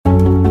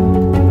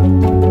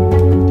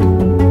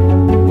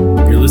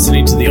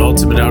listening to the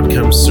Ultimate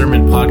Outcomes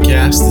Sermon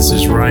Podcast. This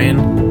is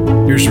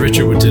Ryan. Here's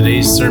Richard with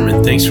today's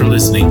sermon. Thanks for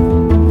listening.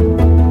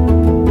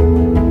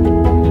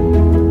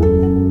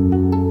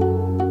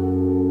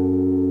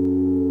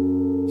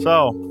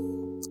 So,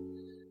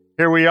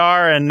 here we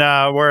are, and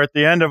we're at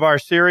the end of our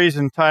series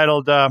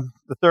entitled The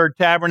Third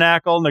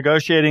Tabernacle,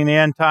 Negotiating the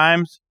End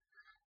Times.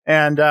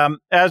 And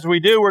as we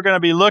do, we're going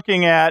to be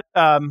looking at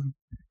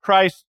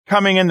Christ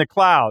coming in the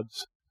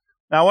clouds.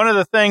 Now, one of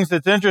the things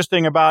that's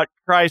interesting about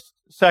Christ's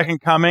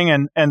second coming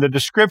and the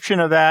description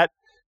of that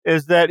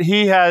is that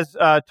he has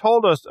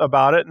told us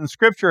about it, and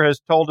Scripture has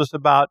told us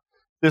about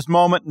this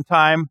moment in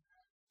time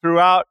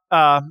throughout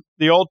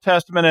the Old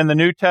Testament and the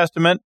New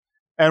Testament.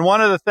 And one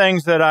of the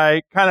things that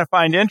I kind of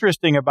find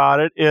interesting about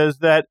it is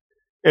that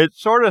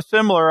it's sort of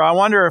similar. I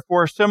wonder if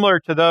we're similar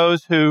to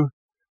those who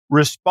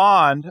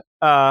respond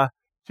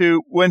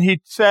to when he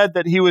said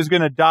that he was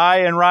going to die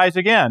and rise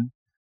again.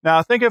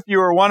 Now, think if you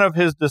were one of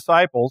his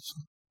disciples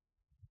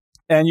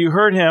and you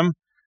heard him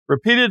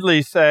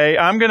repeatedly say,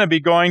 I'm going to be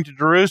going to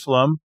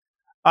Jerusalem.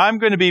 I'm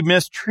going to be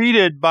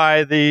mistreated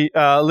by the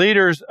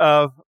leaders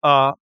of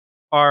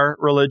our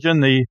religion,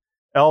 the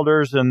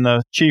elders and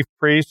the chief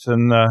priests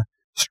and the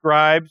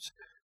scribes.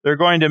 They're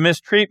going to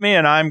mistreat me,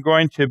 and I'm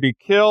going to be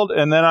killed,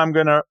 and then I'm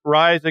going to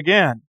rise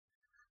again.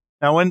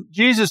 Now, when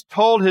Jesus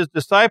told his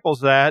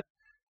disciples that,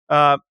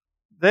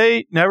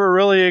 they never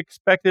really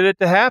expected it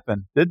to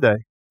happen, did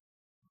they?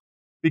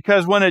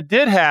 Because when it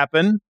did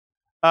happen,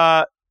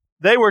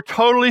 they were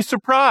totally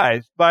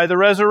surprised by the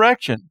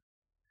resurrection,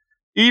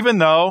 even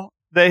though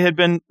they had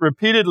been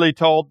repeatedly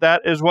told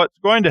that is what's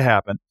going to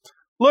happen.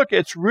 Look,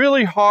 it's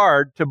really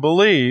hard to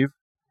believe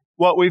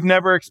what we've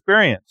never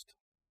experienced.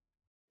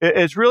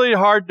 It's really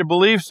hard to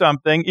believe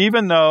something,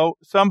 even though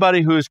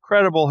somebody who is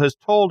credible has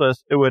told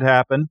us it would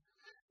happen.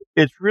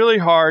 It's really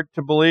hard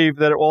to believe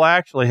that it will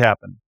actually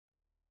happen.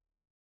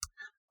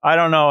 I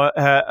don't know.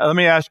 Let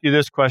me ask you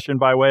this question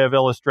by way of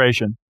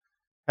illustration.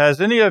 Has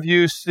any of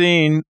you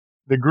seen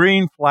the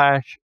green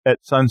flash at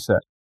sunset?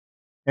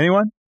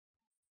 Anyone?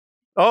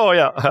 Oh,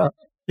 yeah.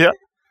 Yeah.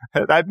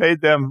 I've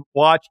made them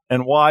watch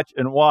and watch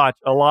and watch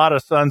a lot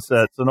of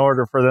sunsets in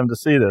order for them to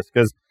see this,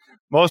 because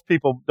most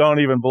people don't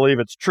even believe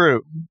it's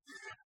true.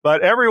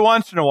 But every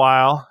once in a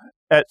while,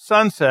 at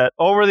sunset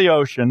over the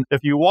ocean, if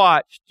you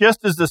watch,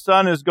 just as the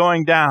sun is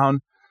going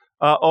down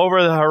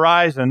over the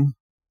horizon,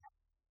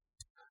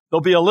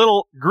 there'll be a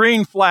little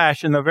green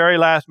flash in the very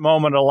last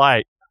moment of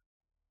light.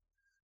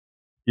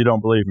 You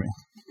don't believe me.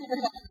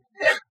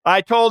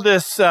 I told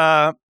this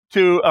to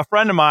a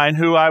friend of mine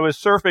who I was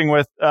surfing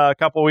with a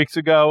couple of weeks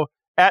ago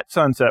at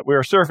sunset. We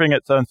were surfing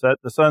at sunset.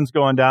 The sun's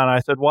going down. I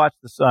said, watch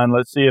the sun.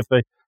 Let's see if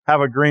they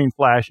have a green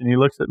flash. And he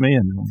looks at me,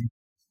 and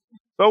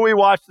so we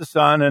watched the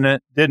sun, and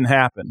it didn't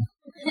happen.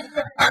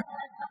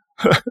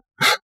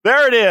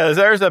 There it is.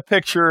 There's a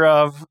picture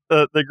of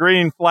the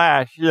green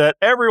flash that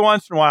every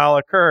once in a while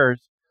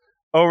occurs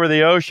over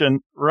the ocean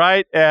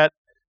right at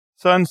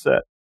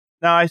sunset.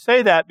 Now, I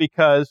say that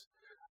because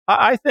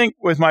I think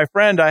with my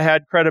friend I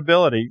had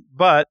credibility,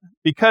 but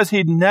because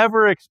he'd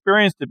never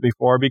experienced it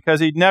before, because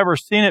he'd never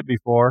seen it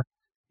before,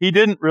 he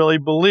didn't really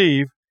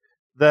believe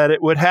that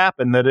it would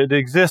happen, that it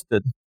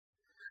existed.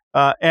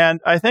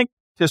 And I think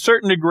to a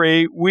certain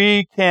degree,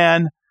 we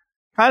can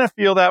kind of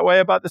feel that way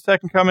about the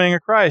second coming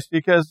of Christ,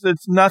 because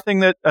it's nothing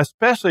that,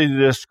 especially the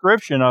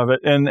description of it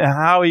and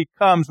how he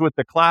comes with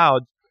the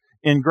clouds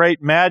in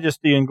great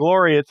majesty and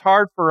glory, it's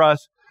hard for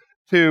us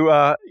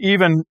to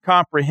even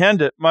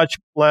comprehend it, much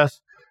less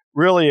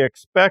really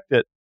expect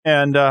it.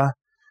 And,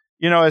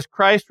 as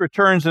Christ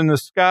returns in the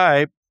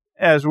sky,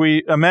 as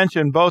we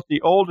mentioned, both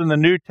the Old and the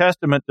New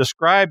Testament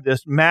describe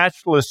this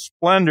matchless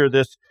splendor,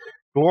 this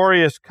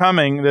glorious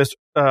coming, this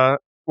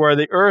where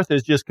the earth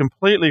is just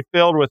completely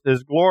filled with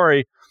his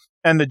glory,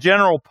 and the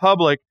general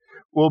public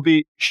will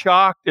be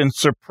shocked and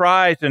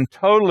surprised and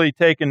totally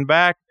taken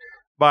back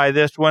by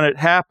this when it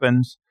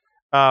happens.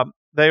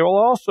 They will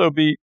also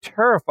be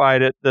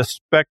terrified at the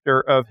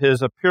specter of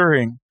his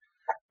appearing.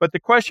 But the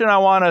question I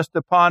want us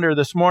to ponder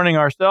this morning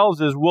ourselves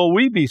is, will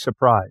we be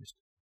surprised?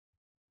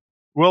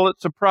 Will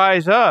it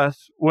surprise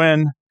us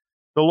when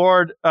the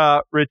Lord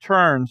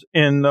returns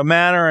in the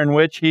manner in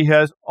which he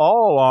has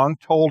all along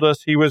told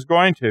us he was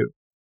going to?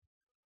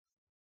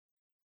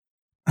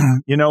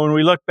 When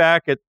we look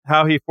back at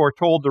how he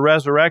foretold the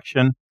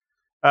resurrection,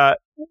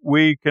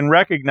 we can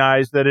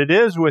recognize that it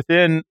is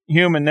within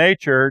human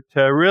nature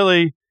to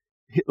really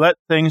let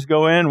things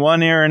go in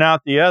one ear and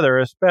out the other,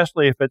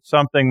 especially if it's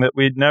something that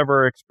we'd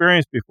never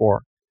experienced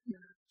before.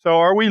 So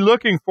are we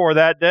looking for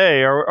that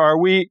day? Or are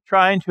we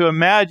trying to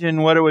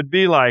imagine what it would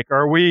be like?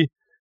 Are we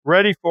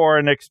ready for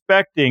and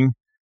expecting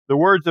the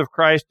words of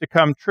Christ to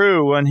come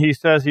true when he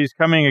says he's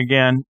coming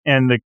again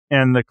and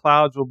the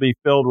clouds will be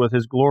filled with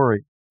his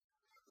glory?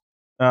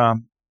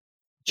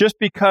 Just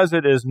because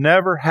it has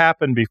never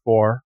happened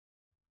before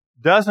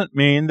doesn't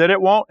mean that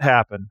it won't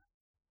happen.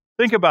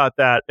 Think about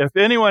that. If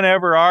anyone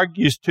ever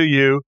argues to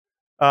you,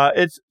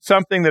 it's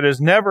something that has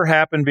never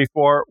happened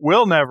before,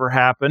 will never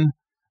happen,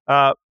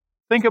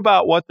 think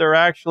about what they're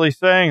actually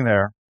saying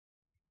there.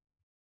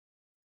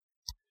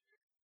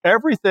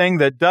 everything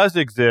that does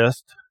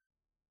exist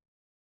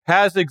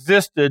has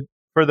existed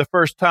for the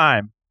first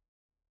time.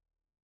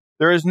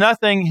 There is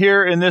nothing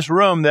here in this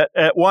room that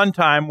at one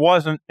time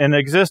wasn't in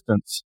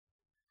existence.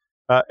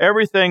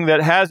 Everything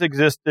that has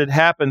existed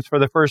happens for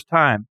the first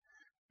time.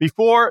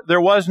 Before,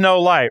 there was no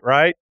light,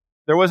 right?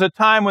 There was a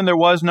time when there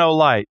was no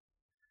light.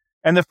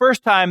 And the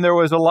first time there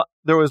was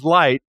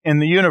light in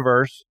the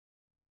universe,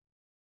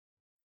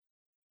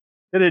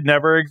 it had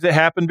never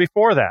happened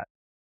before that,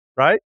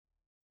 right?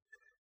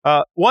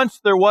 Once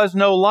there was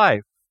no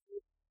life.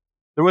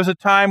 There was a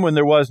time when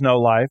there was no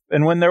life.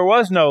 And when there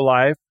was no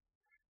life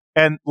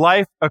and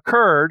life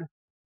occurred,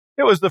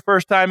 it was the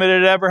first time it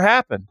had ever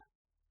happened.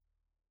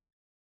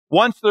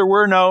 Once there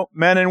were no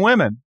men and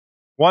women.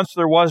 Once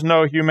there was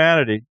no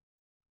humanity.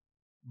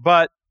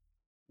 But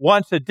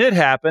once it did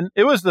happen,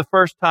 it was the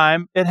first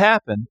time it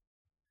happened.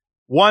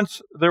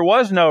 Once there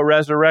was no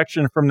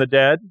resurrection from the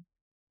dead,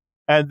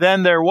 and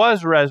then there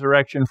was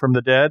resurrection from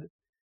the dead.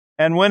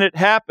 And when it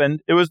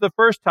happened, it was the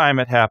first time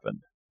it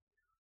happened.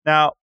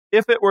 Now,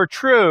 if it were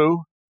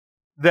true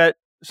that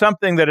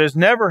something that has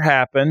never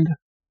happened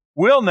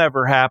will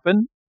never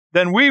happen,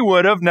 then we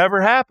would have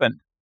never happened.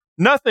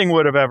 Nothing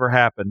would have ever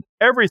happened.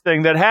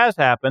 Everything that has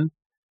happened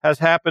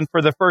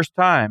for the first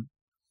time.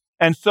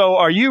 And so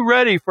are you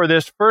ready for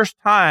this first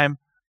time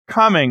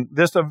coming,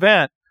 this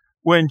event,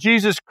 when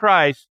Jesus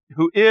Christ,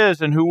 who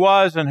is and who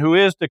was and who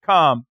is to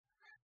come,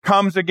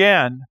 comes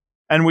again,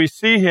 and we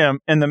see him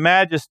in the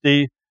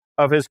majesty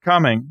of his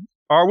coming?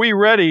 Are we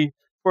ready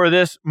for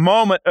this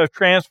moment of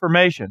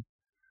transformation?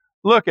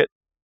 Look,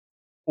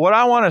 what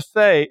I want to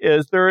say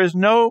is there is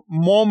no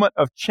moment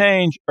of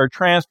change or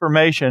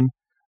transformation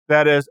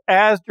that is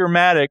as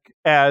dramatic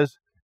as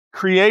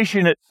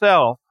creation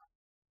itself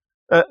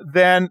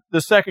than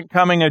the second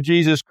coming of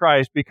Jesus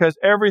Christ, because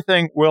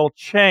everything will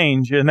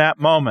change in that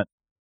moment.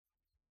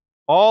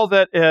 All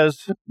that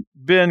has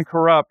been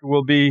corrupt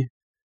will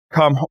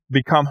become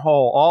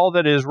whole. All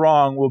that is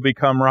wrong will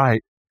become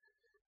right.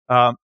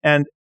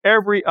 And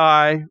every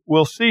eye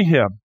will see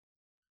him.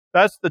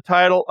 That's the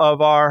title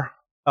of our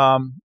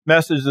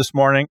message this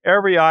morning.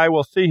 Every eye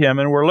will see him.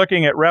 And we're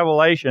looking at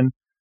Revelation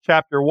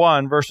chapter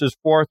 1, verses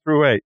 4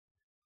 through 8.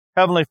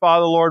 Heavenly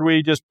Father, Lord,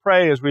 we just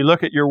pray as we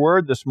look at your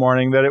word this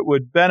morning that it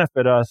would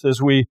benefit us as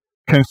we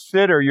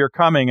consider your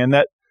coming, and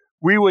that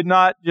we would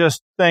not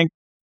just think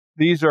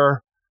these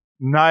are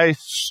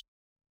nice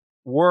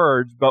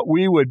words, but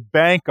we would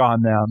bank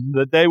on them,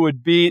 that they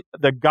would be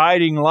the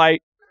guiding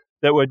light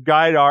that would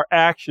guide our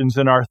actions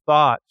and our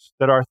thoughts,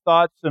 that our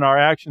thoughts and our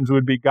actions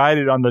would be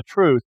guided on the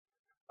truth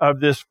of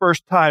this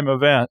first time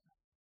event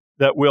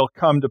that will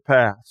come to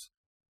pass.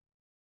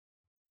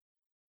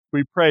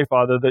 We pray,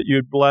 Father, that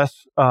you'd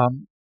bless the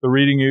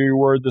reading of your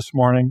word this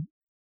morning.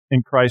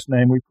 In Christ's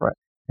name we pray.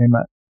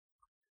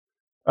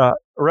 Amen.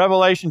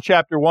 Revelation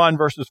chapter 1,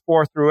 verses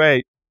 4 through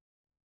 8.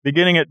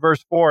 Beginning at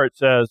verse 4, it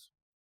says,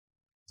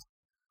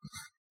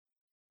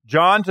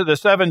 John, to the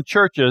 7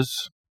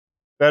 churches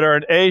that are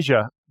in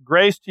Asia,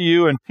 grace to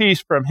you and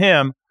peace from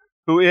him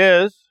who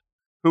is,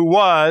 who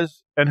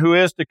was, and who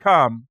is to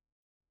come,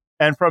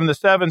 and from the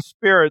 7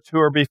 spirits who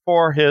are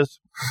before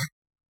his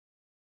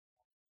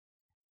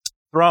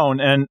throne,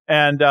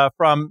 and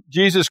from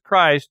Jesus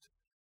Christ,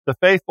 the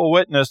faithful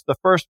witness, the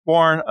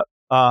firstborn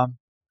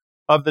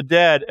of the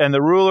dead, and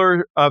the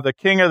ruler of the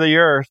kings of the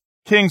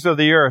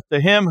earth, to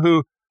him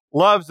who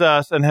loves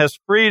us and has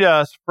freed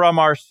us from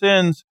our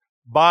sins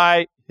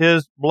by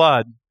his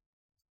blood,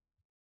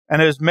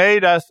 and has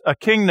made us a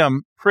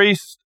kingdom,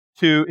 priests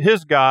to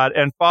his God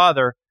and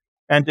Father,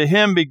 and to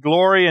him be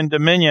glory and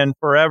dominion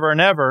forever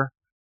and ever.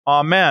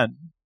 Amen.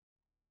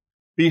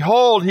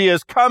 Behold, he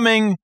is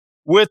coming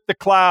with the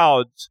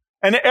clouds,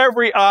 and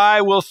every eye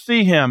will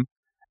see him,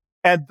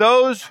 and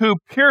those who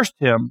pierced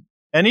him,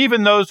 and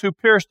even those who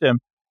pierced him,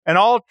 and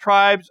all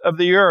tribes of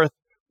the earth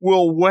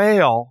will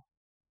wail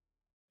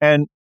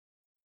and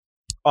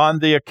on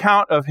the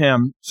account of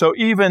him. So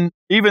even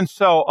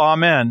so,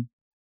 amen.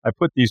 I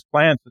put these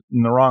plants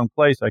in the wrong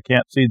place. I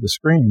can't see the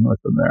screen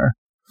with them there.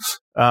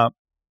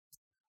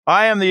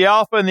 I am the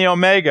Alpha and the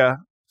Omega,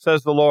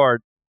 says the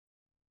Lord,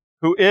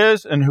 who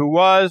is and who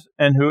was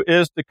and who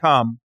is to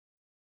come,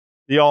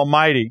 the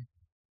Almighty.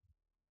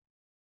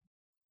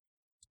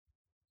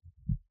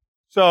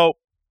 So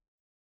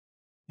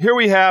here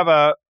we have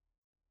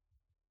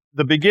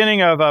the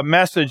beginning of a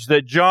message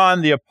that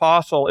John the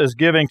Apostle is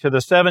giving to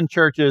the 7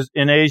 churches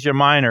in Asia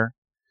Minor.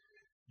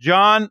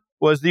 John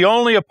was the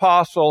only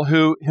apostle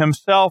who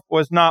himself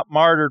was not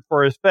martyred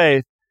for his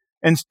faith.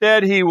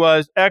 Instead, he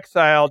was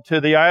exiled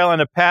to the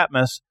island of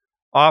Patmos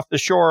off the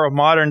shore of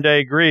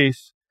modern-day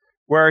Greece,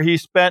 where he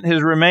spent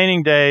his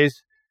remaining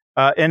days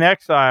in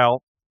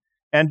exile.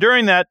 And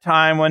during that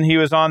time, when he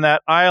was on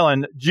that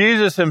island,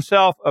 Jesus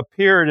himself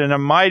appeared in a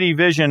mighty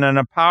vision and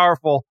a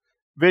powerful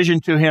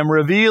vision to him,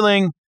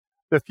 revealing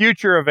the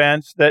future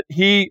events that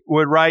he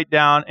would write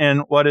down in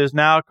what is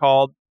now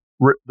called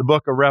the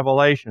book of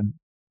Revelation.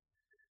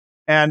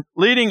 And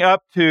leading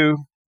up to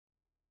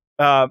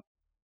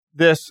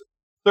this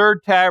third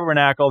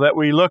tabernacle that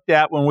we looked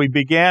at when we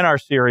began our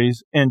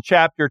series in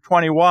chapter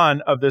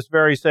 21 of this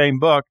very same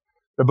book,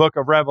 the book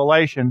of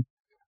Revelation,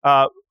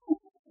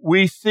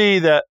 we see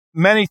that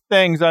many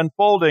things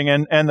unfolding.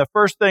 And the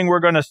first thing we're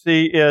going to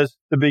see is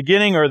the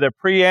beginning or the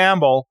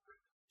preamble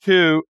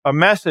to a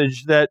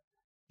message that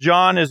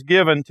John is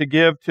given to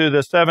give to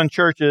the 7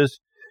 churches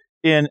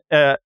in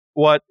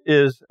what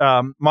is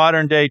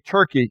modern-day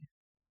Turkey.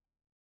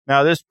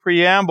 Now, this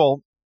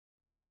preamble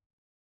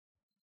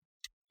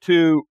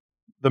to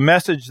the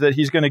message that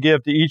he's going to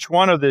give to each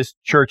one of these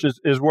churches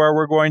is where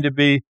we're going to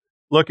be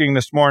looking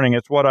this morning.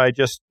 It's what I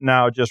just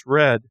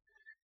read.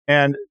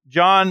 And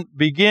John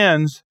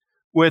begins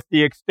with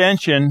the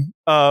extension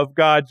of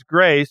God's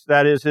grace,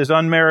 that is his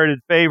unmerited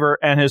favor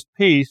and his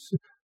peace,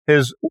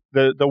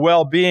 the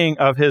well-being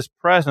of his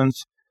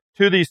presence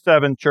to these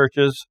 7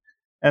 churches.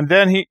 And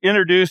then he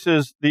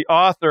introduces the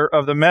author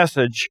of the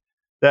message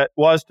that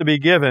was to be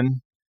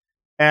given,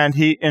 and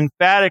he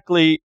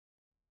emphatically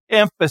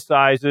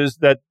emphasizes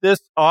that this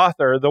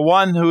author, the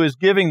one who is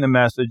giving the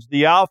message,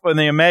 the Alpha and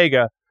the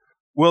Omega,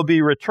 will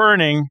be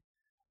returning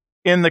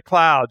in the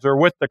clouds or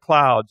with the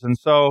clouds. And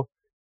so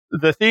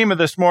the theme of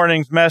this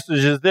morning's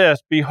message is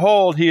this: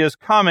 behold, he is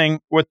coming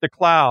with the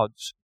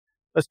clouds.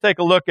 Let's take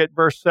a look at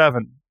verse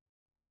 7.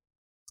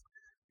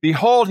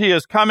 Behold, he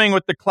is coming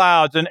with the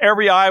clouds, and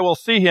every eye will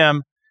see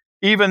him,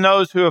 even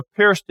those who have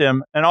pierced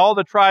him, and all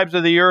the tribes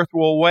of the earth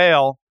will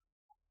wail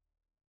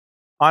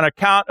on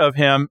account of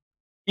him.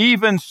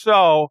 Even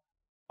so,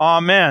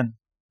 amen.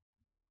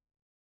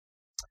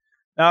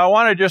 Now, I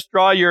want to just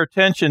draw your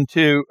attention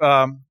to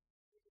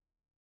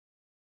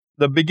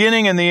the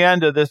beginning and the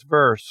end of this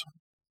verse.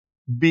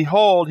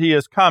 Behold, he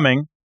is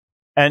coming,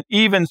 and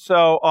even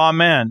so,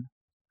 amen.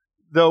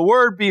 The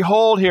word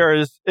behold here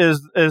is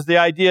the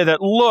idea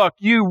that, look,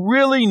 you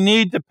really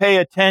need to pay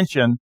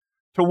attention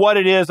to what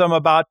it is I'm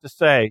about to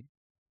say.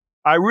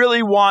 I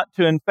really want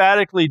to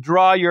emphatically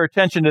draw your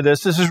attention to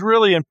this. This is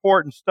really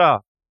important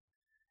stuff.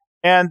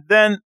 And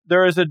then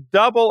there is a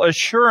double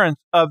assurance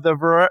of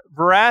the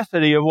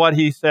veracity of what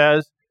he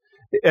says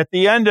at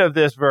the end of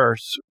this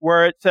verse,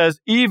 where it says,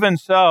 even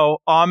so,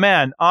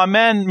 amen.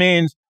 Amen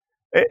means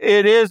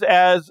it is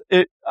as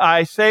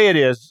I say it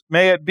is.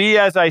 May it be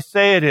as I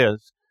say it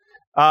is.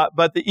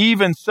 But the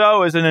even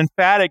so is an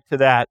emphatic to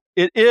that.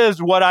 It is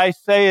what I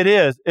say it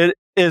is. It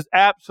is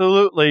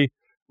absolutely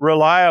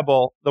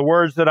reliable, the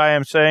words that I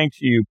am saying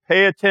to you.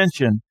 Pay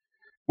attention.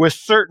 With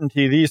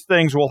certainty, these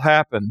things will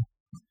happen.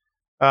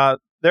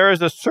 There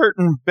is a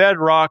certain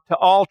bedrock to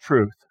all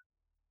truth.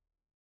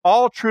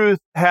 All truth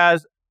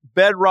has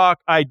bedrock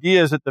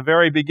ideas at the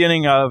very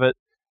beginning of it,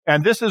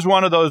 and this is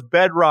one of those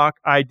bedrock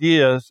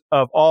ideas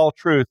of all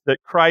truth,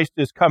 that Christ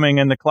is coming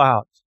in the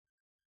clouds.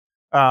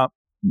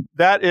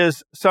 That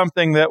is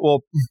something that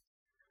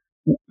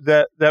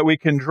we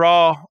can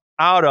draw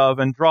out of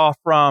and draw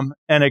from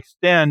and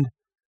extend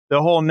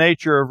the whole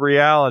nature of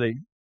reality.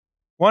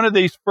 One of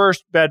these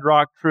first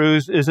bedrock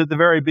truths is at the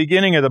very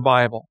beginning of the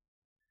Bible,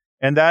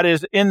 and that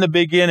is, in the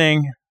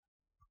beginning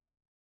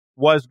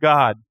was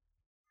God.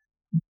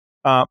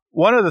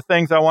 One of the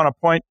things I want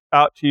to point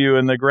out to you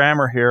in the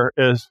grammar here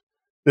is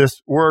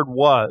this word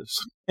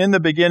was. In the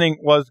beginning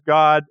was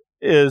God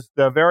is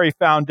the very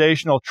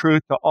foundational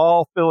truth to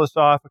all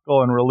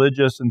philosophical and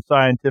religious and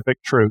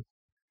scientific truth.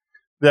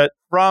 That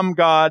from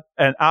God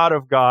and out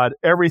of God,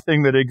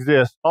 everything that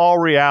exists, all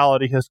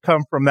reality has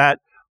come from that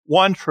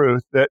one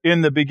truth, that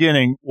in the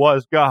beginning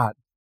was God.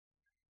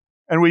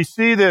 And we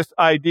see this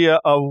idea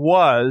of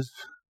was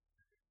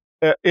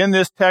in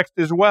this text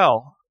as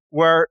well,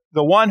 where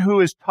the one who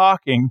is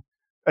talking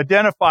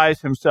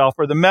identifies himself,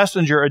 or the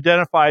messenger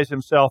identifies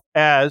himself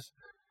as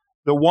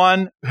the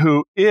one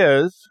who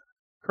is,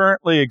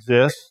 currently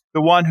exists,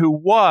 the one who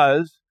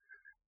was,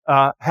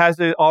 has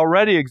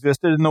already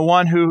existed, and the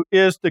one who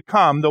is to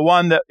come, the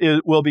one that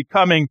will be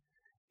coming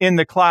in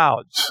the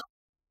clouds.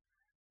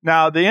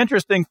 Now, the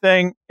interesting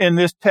thing in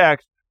this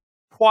text,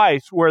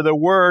 twice where the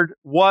word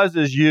was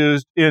is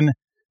used in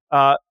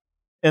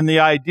the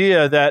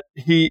idea that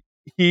he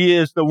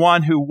is the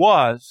one who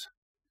was.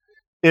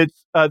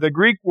 It's the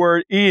Greek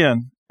word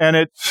Ian, and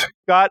it's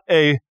got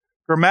a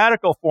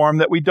grammatical form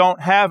that we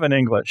don't have in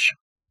English.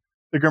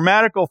 The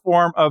grammatical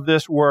form of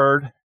this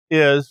word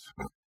is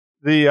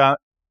the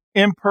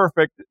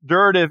imperfect,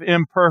 durative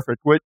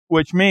imperfect,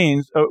 which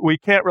means we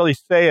can't really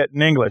say it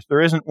in English.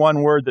 There isn't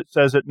one word that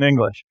says it in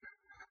English.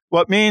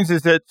 What it means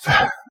is that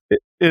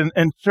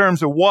in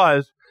terms of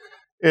was,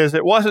 is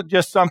it wasn't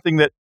just something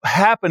that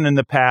happened in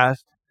the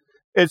past.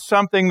 It's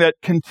something that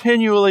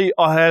continually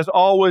has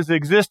always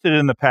existed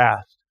in the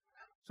past.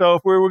 So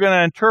if we were going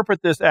to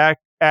interpret this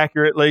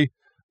accurately,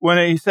 when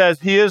he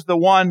says he is the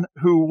one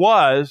who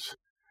was,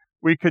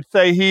 we could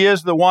say he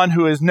is the one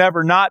who has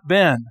never not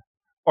been.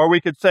 Or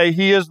we could say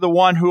he is the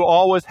one who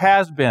always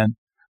has been,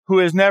 who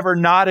has never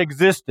not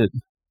existed.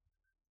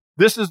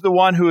 This is the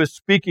one who is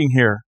speaking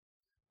here.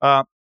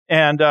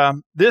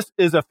 And this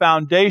is a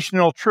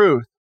foundational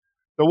truth.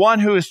 The one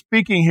who is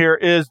speaking here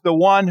is the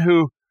one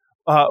who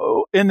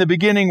in the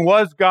beginning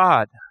was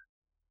God.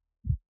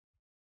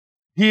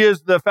 He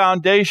is the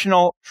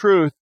foundational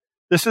truth.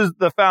 This is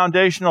the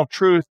foundational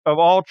truth of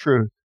all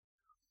truth,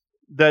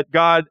 that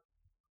God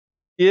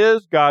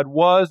is, God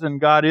was, and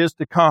God is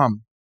to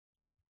come.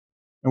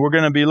 And we're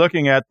going to be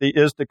looking at the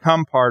is to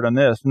come part on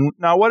this.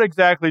 Now, what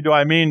exactly do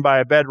I mean by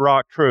a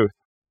bedrock truth?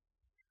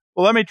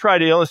 Well, let me try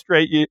to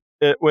illustrate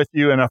it with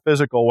you in a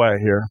physical way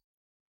here.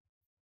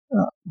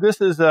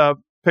 This is a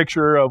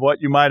picture of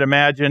what you might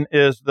imagine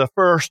is the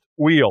first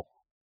wheel,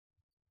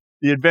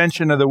 the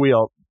invention of the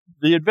wheel.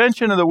 The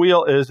invention of the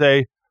wheel is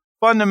a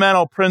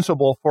fundamental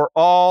principle for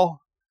all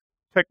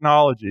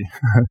technology.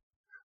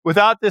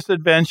 Without this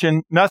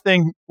invention,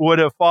 nothing would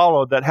have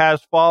followed that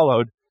has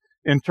followed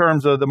in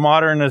terms of the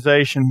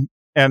modernization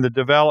and the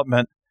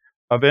development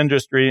of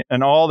industry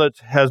and all that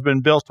has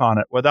been built on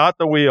it. Without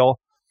the wheel,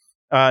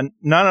 none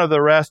of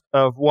the rest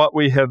of what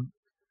we have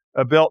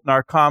built in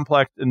our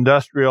complex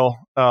industrial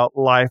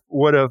life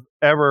would have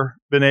ever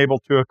been able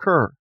to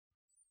occur.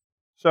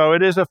 So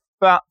it is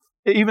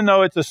even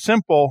though it's a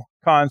simple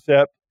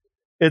concept,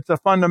 it's a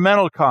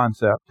fundamental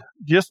concept,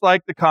 just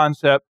like the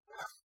concept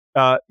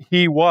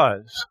he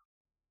was.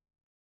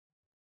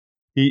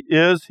 He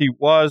is, he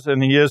was,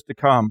 and he is to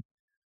come.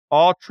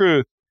 All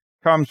truth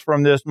comes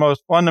from this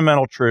most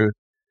fundamental truth,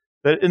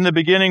 that in the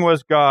beginning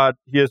was God,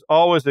 he has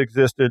always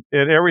existed,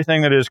 and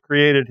everything that is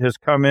created has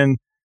come into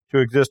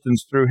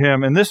existence through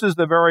him. And this is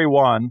the very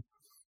one,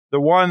 the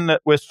one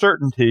that with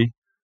certainty,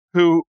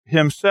 who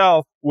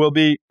himself will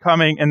be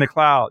coming in the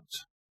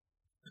clouds.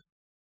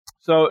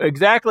 So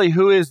exactly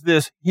who is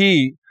this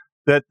he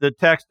that the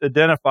text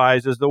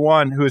identifies as the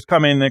one who is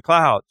coming in the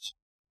clouds?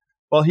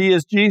 Well, he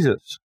is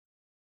Jesus.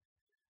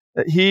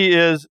 He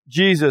is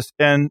Jesus,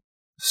 and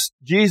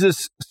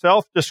Jesus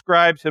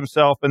self-describes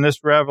himself in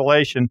this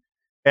revelation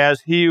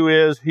as he who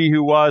is, he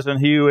who was, and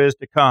he who is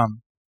to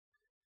come.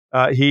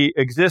 He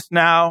exists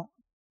now,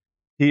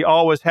 he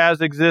always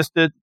has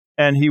existed,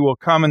 and he will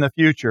come in the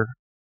future.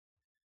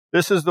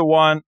 This is the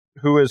one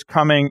who is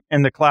coming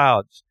in the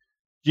clouds.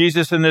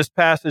 Jesus in this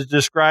passage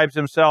describes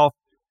himself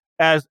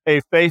as a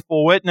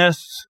faithful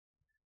witness,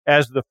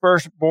 as the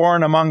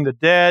firstborn among the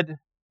dead,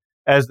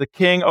 as the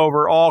king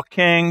over all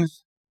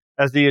kings,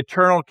 as the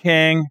eternal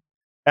king,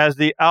 as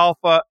the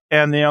Alpha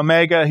and the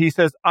Omega. He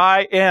says,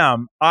 I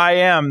am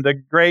the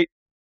great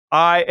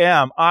I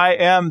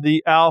am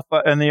the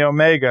Alpha and the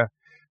Omega,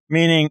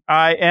 meaning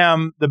I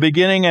am the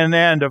beginning and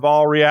end of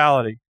all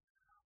reality.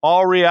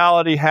 All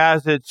reality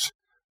has its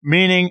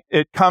meaning.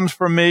 It comes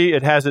from me.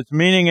 It has its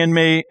meaning in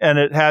me, and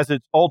it has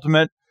its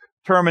ultimate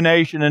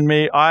termination in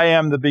me. I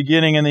am the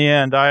beginning and the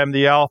end. I am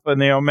the Alpha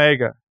and the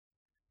Omega.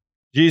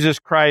 Jesus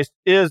Christ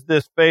is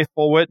this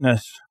faithful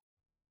witness,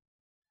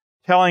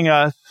 telling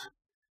us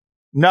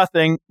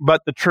nothing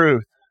but the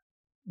truth.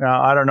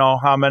 Now, I don't know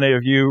how many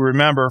of you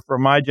remember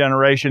from my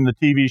generation the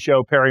TV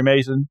show Perry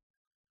Mason.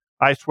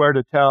 I swear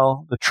to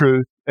tell the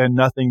truth and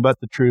nothing but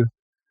the truth.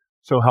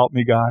 So help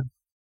me God.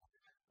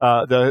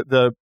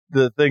 The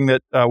thing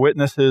that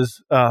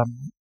witnesses, I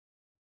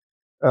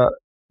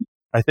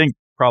think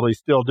probably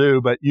still do,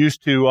 but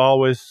used to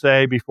always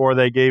say before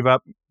they gave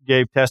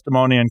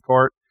testimony in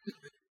court,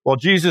 well,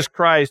 Jesus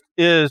Christ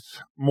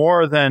is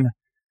more than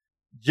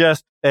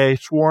just a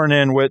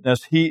sworn-in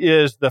witness. He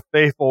is the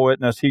faithful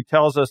witness. He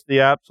tells us the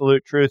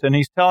absolute truth, and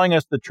he's telling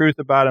us the truth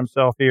about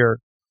himself here.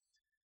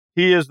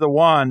 He is the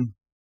one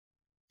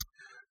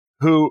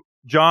who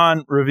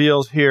John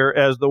reveals here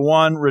as the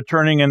one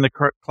returning in the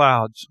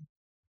clouds.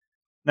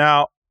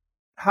 Now,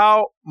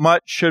 how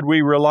much should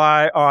we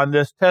rely on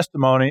this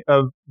testimony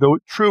of the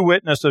true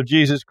witness of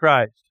Jesus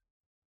Christ?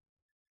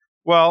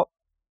 Well,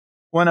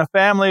 when a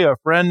family, a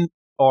friend,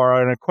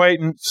 or an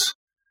acquaintance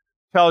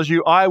tells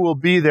you, I will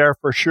be there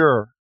for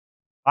sure,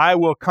 I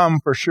will come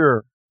for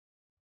sure,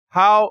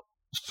 how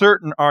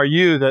certain are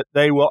you that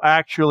they will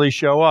actually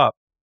show up?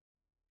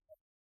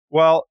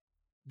 Well,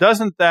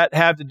 doesn't that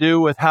have to do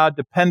with how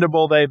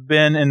dependable they've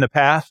been in the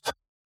past?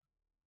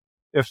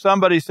 If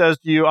somebody says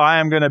to you, I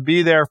am going to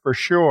be there for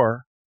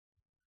sure,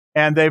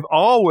 and they've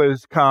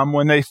always come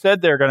when they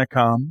said they're going to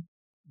come,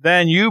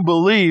 then you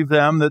believe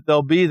them that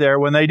they'll be there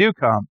when they do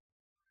come.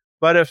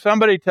 But if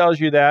somebody tells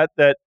you that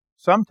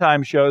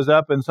sometimes shows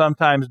up and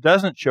sometimes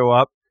doesn't show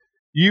up,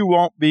 you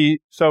won't be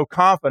so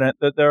confident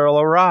that they'll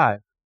arrive.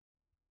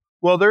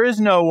 Well, there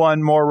is no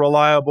one more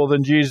reliable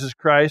than Jesus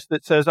Christ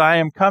that says, I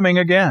am coming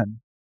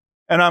again,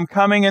 and I'm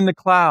coming in the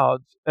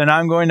clouds, and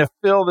I'm going to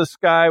fill the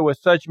sky with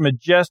such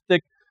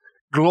majestic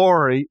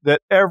glory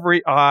that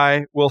every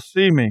eye will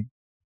see me.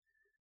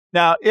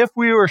 Now, if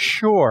we're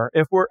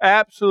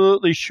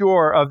absolutely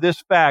sure of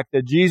this fact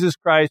that Jesus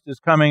Christ is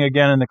coming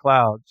again in the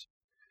clouds,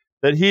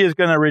 that he is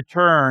going to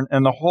return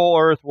and the whole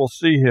earth will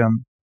see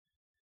him,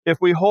 if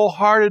we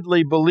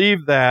wholeheartedly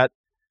believe that,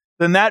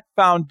 then that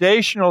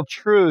foundational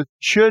truth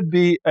should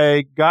be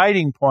a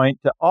guiding point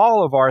to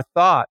all of our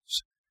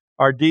thoughts,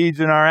 our deeds,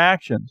 and our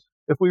actions.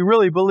 If we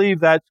really believe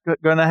that's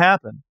going to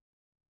happen,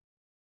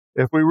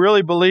 if we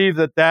really believe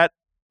that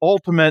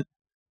ultimate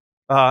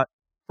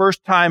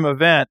first-time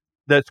event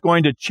that's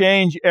going to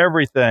change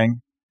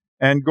everything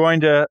and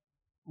going to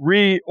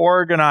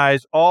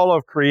reorganize all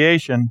of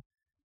creation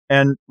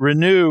and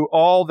renew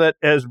all that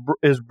is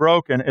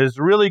broken is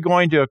really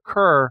going to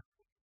occur,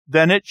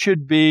 then it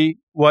should be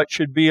what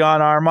should be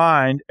on our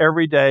mind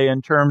every day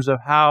in terms of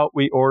how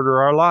we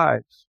order our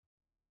lives.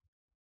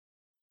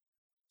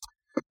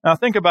 Now,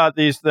 think about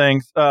these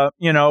things.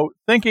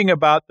 Thinking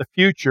about the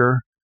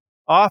future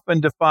often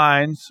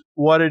defines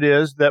what it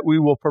is that we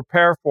will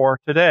prepare for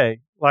today.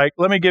 Like,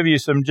 let me give you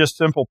some just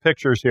simple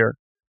pictures here.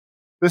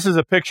 This is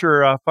a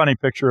funny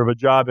picture of a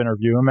job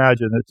interview.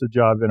 Imagine it's a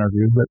job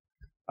interview, but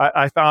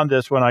I found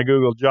this when I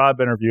Googled job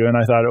interview, and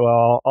I thought,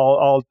 well,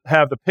 I'll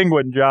have the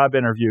penguin job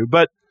interview.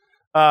 But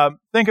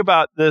think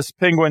about this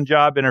penguin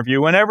job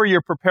interview. Whenever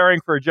you're preparing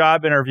for a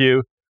job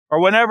interview,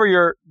 or whenever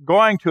you're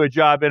going to a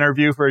job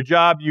interview for a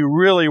job you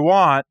really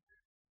want,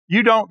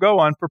 you don't go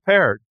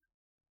unprepared.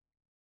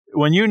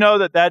 When you know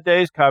that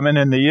day's coming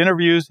and the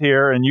interview's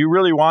here and you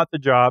really want the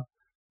job,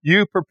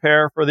 you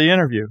prepare for the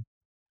interview.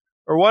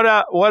 Or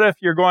what if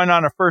you're going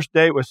on a first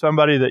date with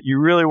somebody that you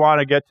really want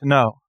to get to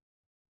know?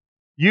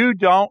 You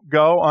don't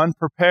go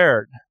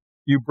unprepared.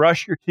 You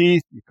brush your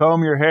teeth, you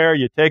comb your hair,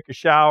 you take a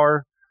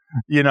shower,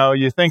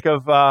 you think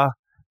of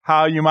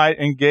how you might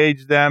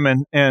engage them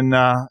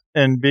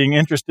in being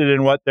interested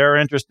in what they're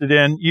interested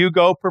in. You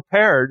go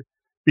prepared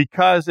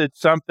because it's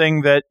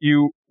something that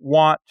you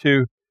want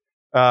to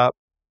have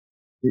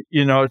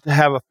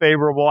a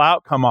favorable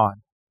outcome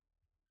on.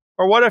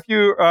 Or what if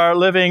you are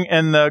living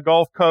in the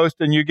Gulf Coast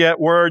and you get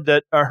word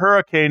that a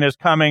hurricane is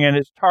coming and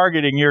it's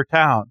targeting your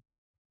town,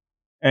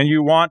 and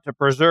you want to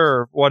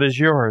preserve what is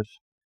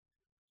yours?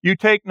 You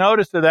take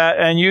notice of that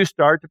and you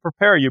start to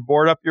prepare. You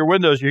board up your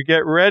windows. You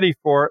get ready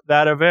for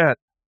that event.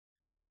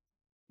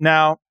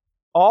 Now,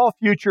 all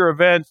future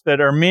events that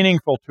are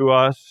meaningful to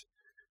us,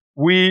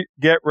 we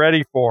get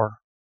ready for.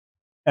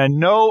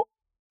 And no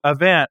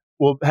event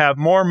will have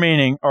more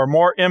meaning or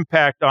more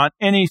impact on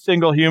any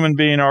single human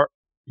being or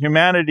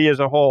humanity as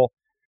a whole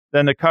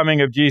than the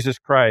coming of Jesus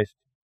Christ.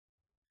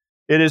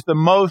 It is the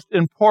most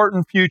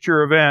important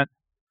future event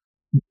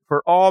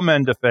for all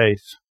men to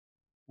face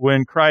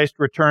when Christ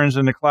returns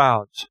in the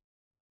clouds.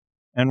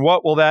 And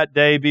what will that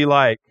day be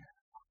like?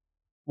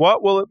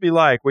 What will it be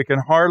like? We can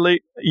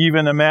hardly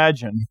even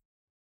imagine.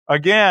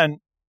 Again,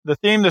 the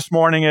theme this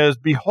morning is,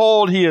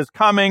 behold, he is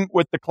coming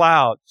with the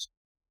clouds.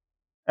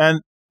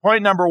 And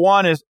point number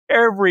one is,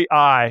 every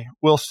eye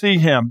will see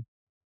him.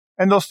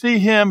 And they'll see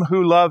him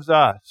who loves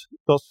us.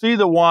 They'll see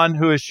the one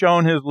who has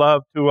shown his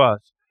love to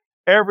us.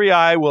 Every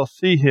eye will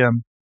see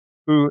him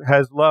who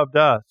has loved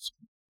us.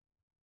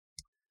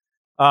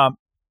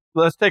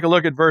 Let's take a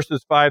look at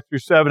verses 5 through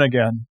 7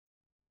 again.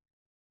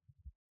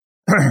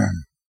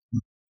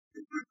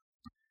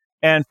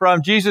 And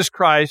from Jesus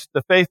Christ,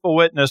 the faithful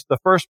witness, the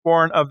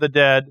firstborn of the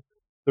dead,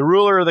 the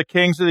ruler of the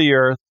kings of the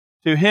earth,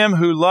 to him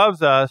who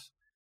loves us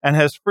and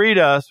has freed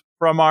us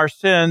from our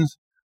sins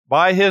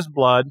by his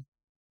blood,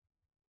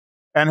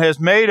 and has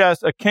made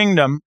us a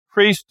kingdom,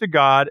 priest to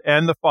God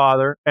and the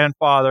Father,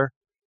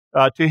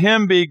 to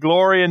him be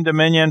glory and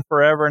dominion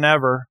forever and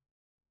ever.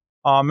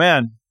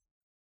 Amen.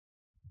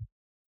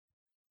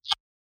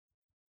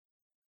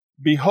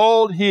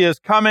 Behold, he is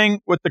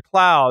coming with the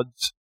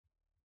clouds,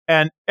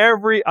 and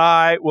every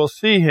eye will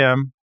see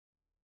him,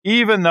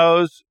 even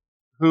those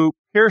who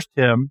pierced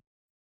him,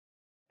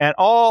 and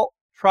all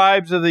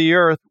tribes of the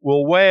earth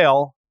will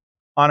wail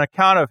on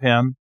account of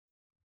him.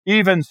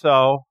 Even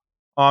so,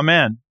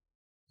 amen.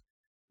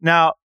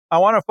 Now, I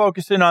want to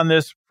focus in on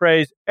this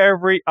phrase,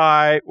 every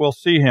eye will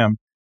see him.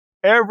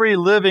 Every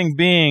living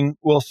being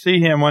will see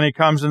him when he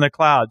comes in the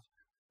clouds.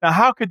 Now,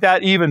 how could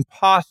that even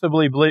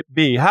possibly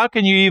be? How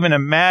can you even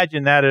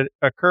imagine that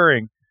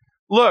occurring?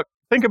 Look,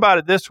 think about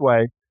it this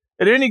way.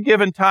 At any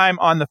given time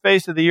on the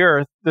face of the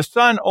earth, the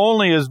sun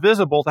only is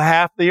visible to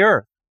half the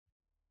earth.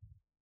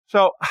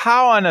 So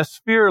how on a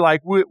sphere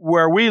like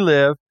where we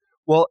live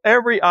will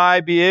every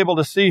eye be able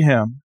to see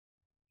him?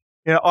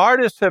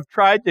 Artists have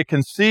tried to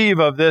conceive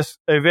of this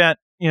event,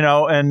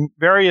 in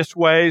various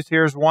ways.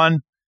 Here's one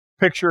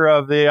picture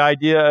of the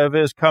idea of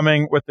his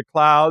coming with the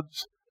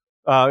clouds,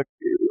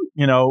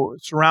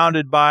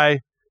 surrounded by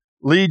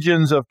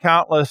legions of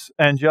countless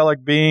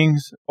angelic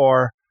beings.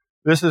 Or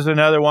this is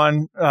another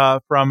one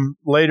from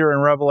later in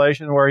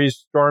Revelation where he's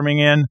storming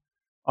in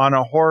on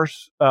a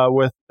horse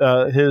with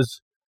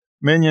his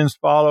minions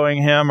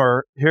following him.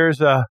 Or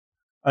here's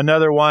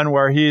another one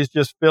where he's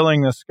just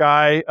filling the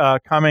sky,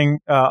 coming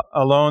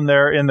alone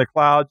there in the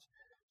clouds.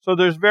 So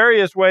there's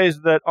various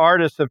ways that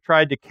artists have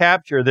tried to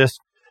capture this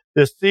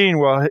scene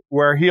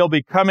where he'll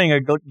be coming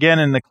again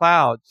in the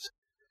clouds.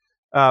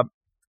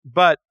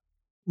 But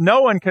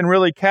no one can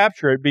really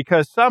capture it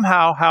because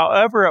somehow,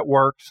 however it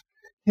works,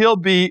 he'll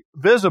be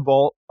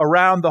visible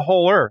around the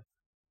whole earth.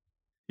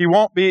 He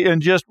won't be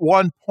in just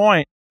one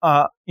point,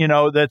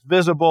 that's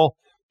visible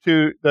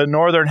to the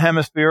northern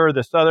hemisphere or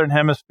the southern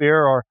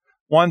hemisphere or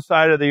one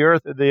side of the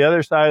earth or the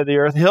other side of the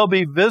earth. He'll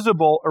be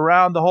visible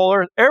around the whole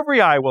earth. Every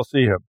eye will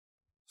see him.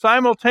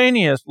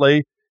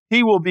 Simultaneously,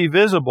 he will be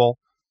visible.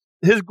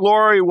 His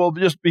glory will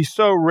just be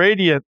so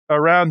radiant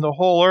around the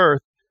whole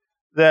earth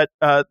that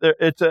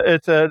it's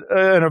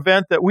an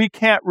event that we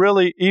can't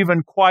really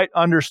even quite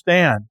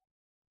understand,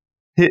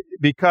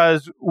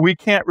 because we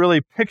can't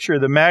really picture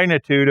the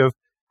magnitude of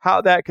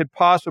how that could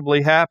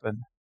possibly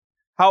happen.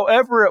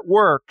 However it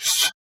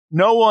works,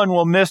 no one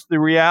will miss the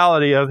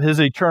reality of his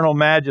eternal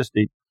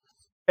majesty.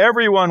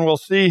 Everyone will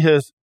see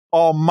his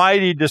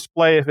almighty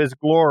display of his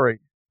glory.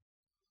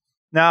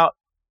 Now,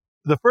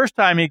 the first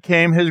time he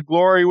came, his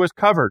glory was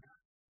covered.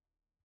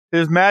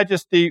 His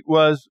majesty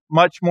was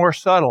much more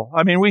subtle.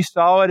 I mean, we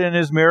saw it in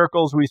his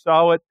miracles. We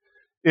saw it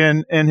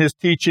in his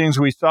teachings.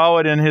 We saw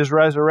it in his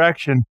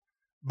resurrection.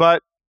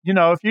 But,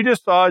 if you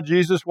just saw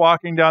Jesus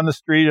walking down the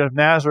street of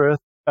Nazareth,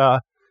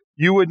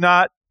 you would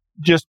not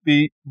just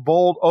be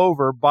bowled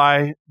over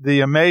by the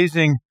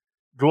amazing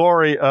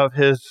glory of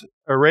his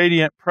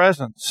radiant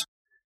presence.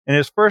 In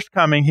his first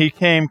coming, he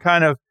came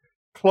kind of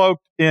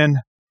cloaked in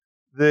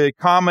the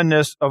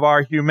commonness of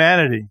our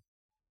humanity.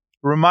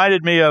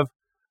 Reminded me of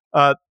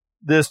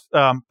this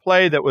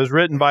play that was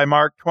written by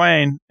Mark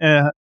Twain,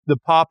 The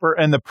Pauper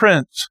and the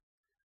Prince.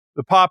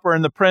 The Pauper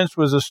and the Prince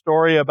was a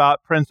story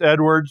about Prince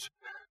Edward,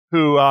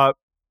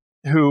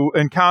 who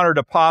encountered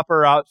a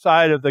pauper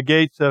outside of the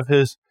gates of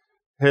his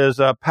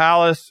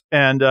palace,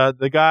 and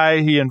the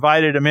guy, he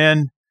invited him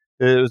in.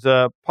 It was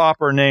a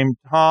pauper named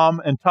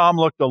Tom, and Tom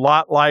looked a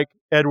lot like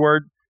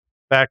Edward,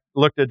 in fact,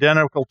 looked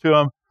identical to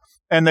him,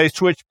 and they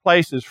switched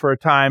places for a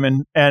time,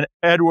 and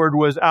Edward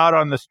was out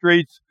on the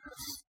streets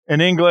in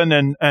England,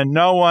 and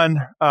no one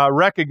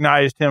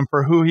recognized him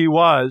for who he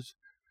was,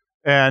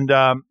 and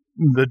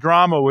the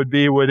drama would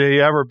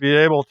he ever be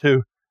able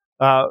to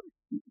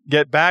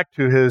get back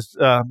to his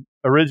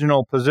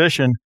original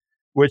position,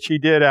 which he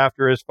did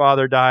after his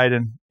father died,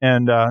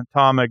 and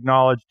Tom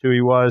acknowledged who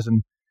he was,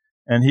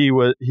 and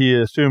he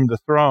assumed the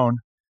throne.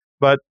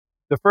 But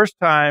the first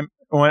time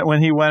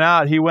when he went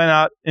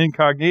out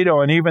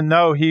incognito, and even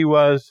though he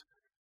was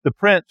the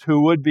prince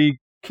who would be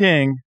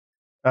king,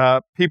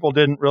 people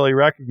didn't really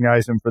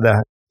recognize him for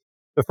that.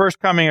 The first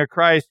coming of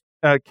Christ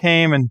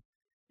came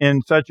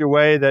in such a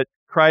way that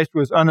Christ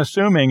was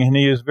unassuming, and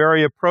he is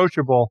very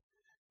approachable.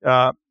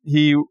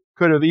 He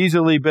could have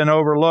easily been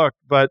overlooked,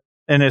 but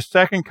in his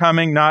second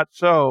coming, not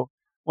so.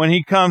 When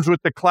he comes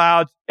with the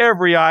clouds,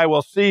 every eye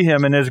will see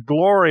him, and his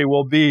glory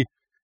will be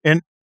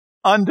in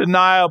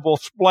undeniable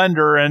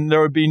splendor, and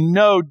there would be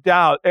no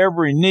doubt.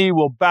 Every knee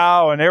will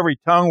bow, and every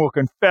tongue will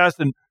confess,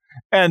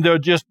 and there'll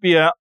just be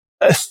a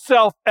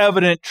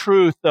self-evident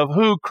truth of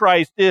who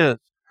Christ is,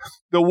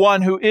 the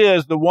one who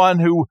is, the one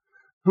who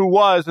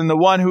was, and the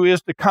one who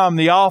is to come,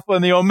 the Alpha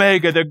and the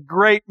Omega. The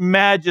great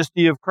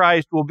majesty of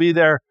Christ will be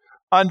there,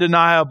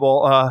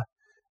 undeniable.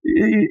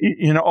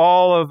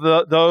 All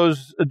of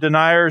those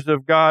deniers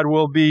of God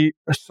will be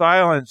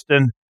silenced,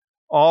 and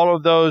all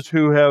of those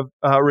who have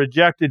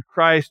rejected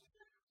Christ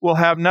will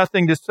have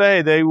nothing to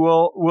say. They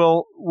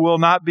will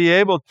not be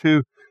able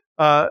to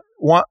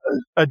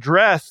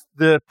address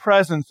the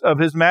presence of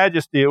his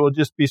majesty. It will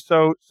just be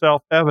so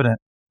self-evident.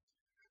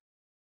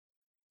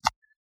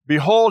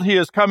 Behold, he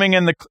is coming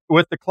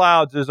with the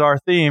clouds is our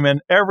theme,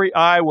 and every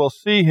eye will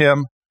see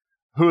him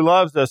who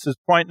loves us is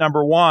point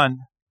number one.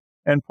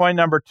 And point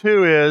number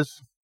two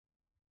is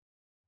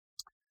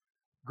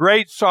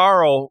great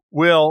sorrow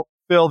will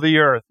fill the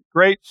earth.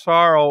 Great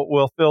sorrow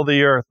will fill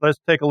the earth. Let's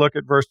take a look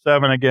at verse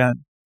 7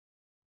 again.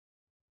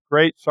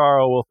 Great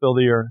sorrow will fill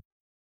the earth.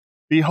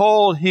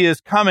 Behold, he is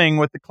coming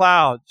with the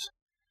clouds,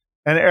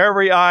 and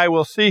every eye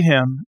will see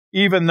him,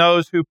 even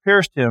those who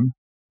pierced him,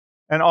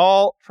 and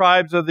all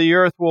tribes of the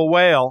earth will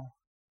wail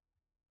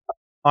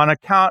on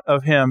account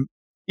of him.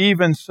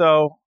 Even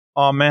so,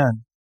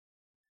 amen.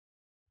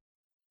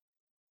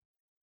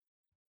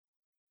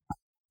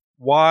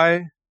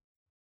 Why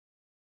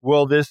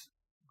will this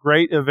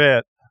great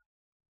event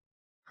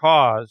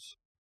cause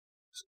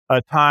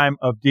a time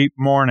of deep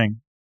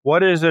mourning?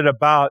 What is it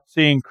about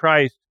seeing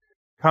Christ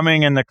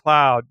coming in the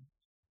cloud?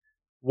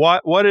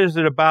 What is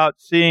it about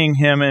seeing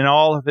him in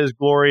all of his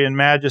glory and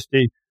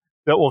majesty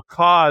that will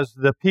cause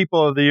the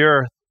people of the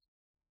earth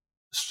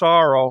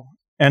sorrow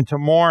and to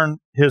mourn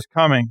his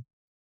coming?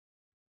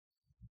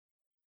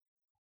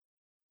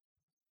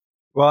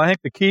 Well, I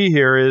think the key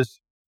here is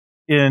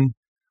in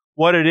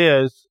what it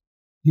is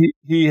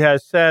he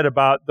has said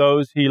about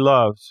those he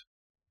loves.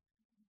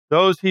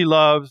 Those he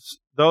loves,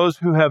 those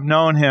who have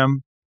known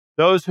him,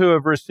 those who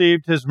have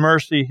received his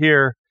mercy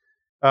here,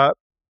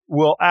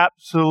 will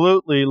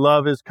absolutely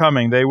love his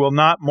coming. They will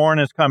not mourn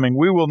his coming.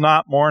 We will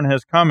not mourn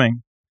his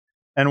coming.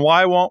 And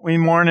why won't we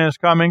mourn his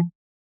coming?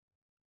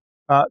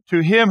 To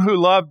him who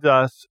loved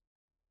us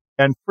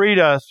and freed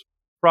us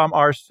from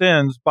our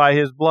sins by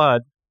his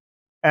blood,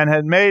 and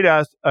had made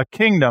us a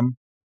kingdom,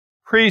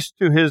 priest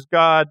to his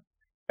God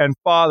and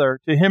Father,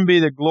 to him be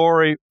the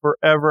glory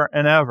forever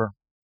and ever.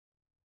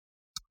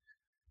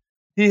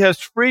 He has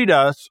freed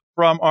us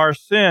from our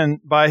sin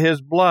by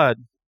his blood.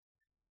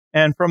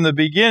 And from the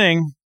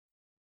beginning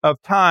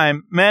of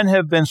time, men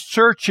have been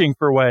searching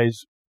for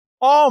ways.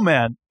 All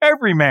men,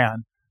 every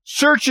man,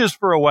 searches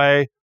for a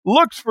way,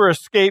 looks for a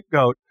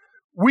scapegoat.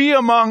 We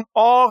among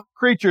all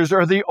creatures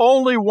are the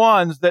only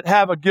ones that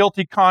have a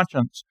guilty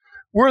conscience.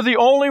 We're the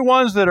only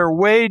ones that are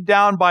weighed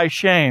down by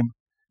shame.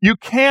 You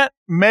can't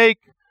make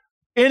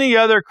any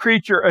other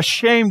creature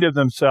ashamed of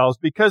themselves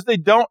because they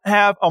don't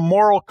have a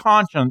moral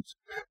conscience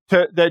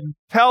that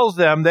tells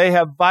them they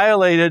have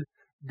violated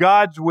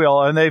God's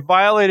will and they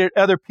violated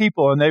other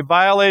people and they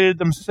violated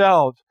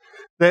themselves.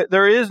 That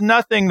there is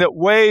nothing that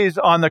weighs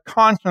on the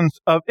conscience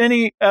of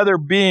any other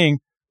being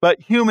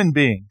but human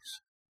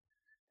beings.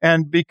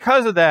 And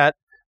because of that,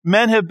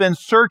 men have been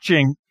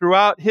searching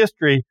throughout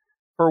history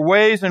for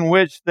ways in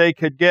which they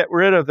could get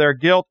rid of their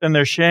guilt and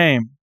their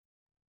shame.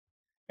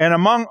 And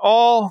among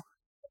all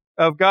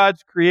of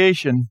God's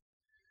creation,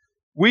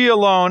 we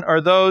alone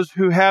are those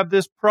who have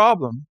this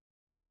problem.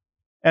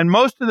 And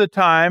most of the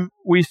time,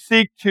 we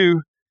seek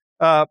to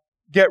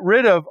get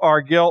rid of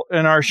our guilt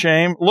and our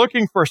shame,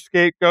 looking for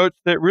scapegoats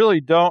that really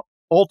don't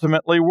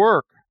ultimately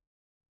work.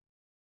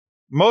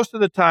 Most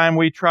of the time,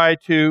 we try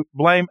to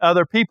blame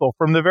other people.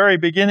 From the very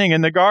beginning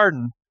in the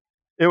garden,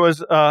 it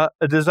was a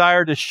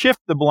desire to shift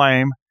the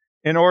blame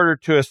in order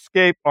to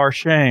escape our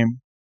shame.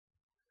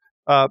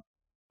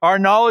 Our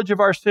knowledge of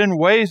our sin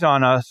weighs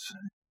on us,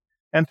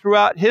 and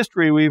throughout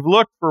history, we've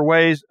looked for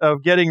ways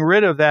of getting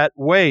rid of that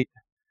weight.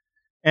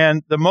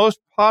 And the most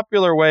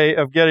popular way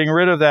of getting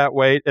rid of that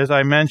weight, as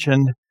I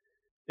mentioned,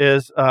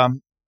 is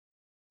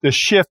to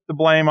shift the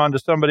blame onto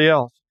somebody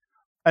else.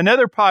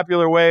 Another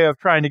popular way of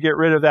trying to get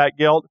rid of that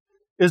guilt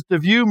is to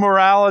view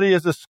morality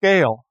as a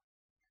scale.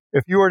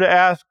 If you were to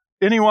ask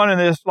anyone in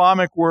the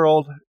Islamic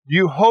world,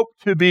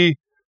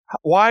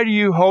 why do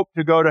you hope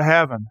to go to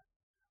heaven?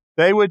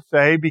 They would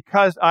say,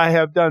 because I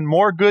have done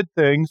more good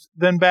things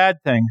than bad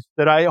things,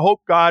 that I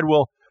hope God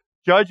will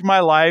judge my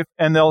life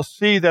and they'll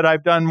see that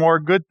I've done more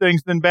good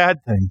things than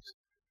bad things.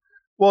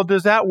 Well,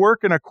 does that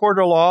work in a court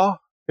of law?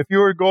 If you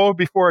were to go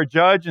before a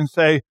judge and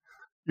say,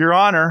 Your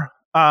Honor,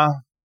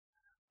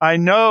 I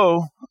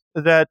know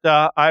that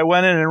I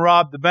went in and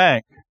robbed the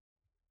bank,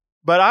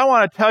 but I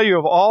want to tell you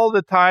of all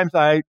the times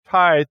I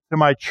tithed to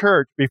my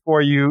church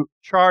before you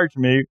charged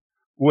me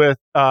with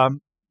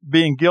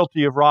being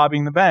guilty of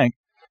robbing the bank.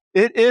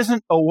 It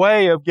isn't a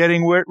way of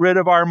getting rid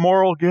of our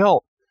moral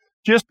guilt.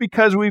 Just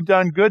because we've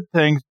done good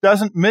things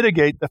doesn't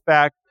mitigate the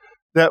fact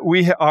that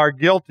we are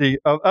guilty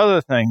of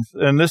other things.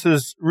 And this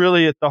is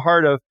really at the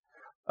heart of,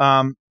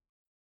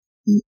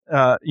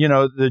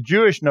 the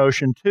Jewish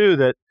notion too,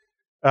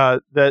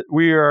 that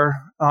we are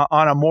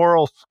on a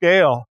moral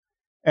scale,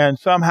 and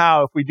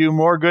somehow if we do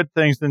more good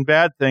things than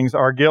bad things,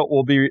 our guilt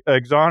will be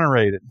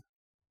exonerated.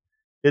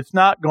 It's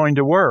not going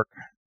to work.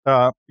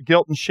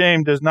 Guilt and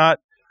shame does not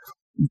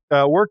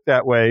work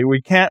that way.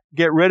 We can't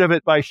get rid of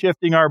it by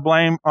shifting our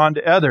blame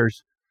onto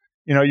others.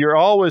 You're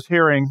always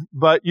hearing,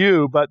 but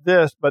you, but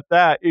this, but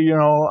that.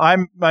 I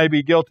might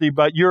be guilty,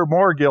 but you're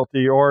more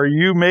guilty, or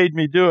you made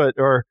me do it,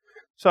 or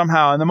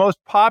somehow. And the most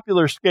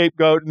popular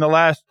scapegoat in the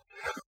last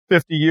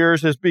 50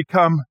 years has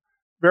become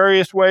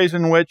various ways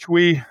in which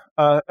we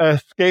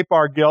escape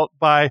our guilt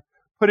by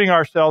putting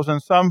ourselves in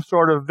some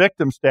sort of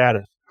victim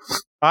status.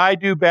 I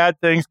do bad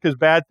things because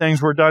bad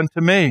things were done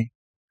to me.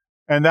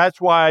 And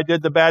that's why I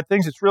did the bad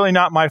things. It's really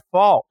not my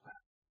fault.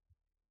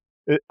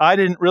 I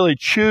didn't really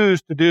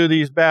choose to do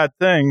these bad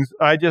things.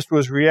 I just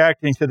was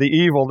reacting to the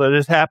evil that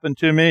has happened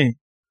to me.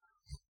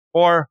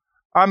 Or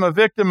I'm a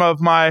victim of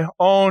my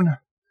own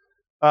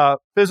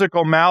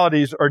physical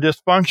maladies or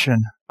dysfunction.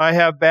 I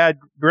have bad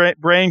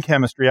brain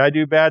chemistry. I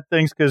do bad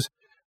things because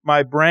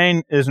my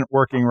brain isn't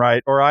working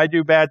right. Or I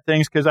do bad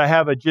things because I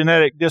have a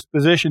genetic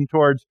disposition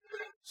towards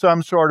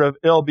some sort of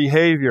ill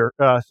behavior,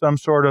 some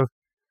sort of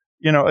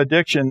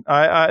addiction.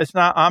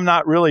 I'm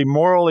not really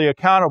morally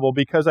accountable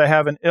because I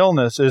have an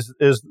illness. Is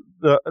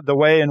the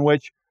way in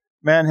which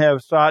men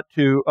have sought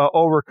to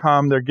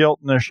overcome their guilt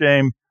and their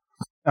shame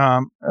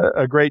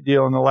a great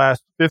deal in the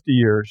last 50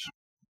 years.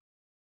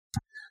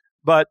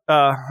 But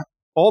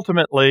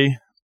ultimately,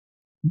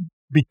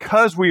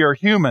 because we are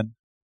human,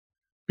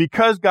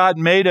 because God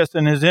made us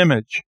in His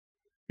image,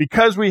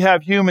 because we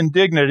have human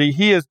dignity,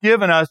 He has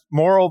given us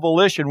moral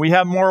volition. We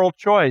have moral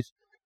choice.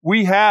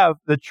 We have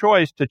the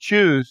choice to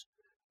choose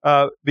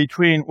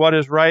between what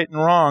is right and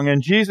wrong.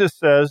 And Jesus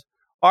says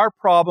our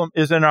problem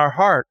is in our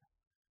heart.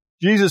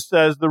 Jesus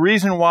says the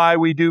reason why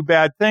we do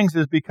bad things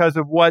is because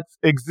of what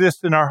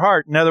exists in our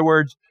heart. In other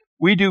words,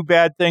 we do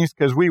bad things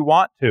because we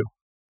want to,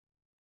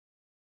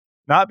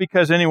 not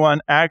because anyone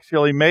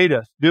actually made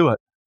us do it.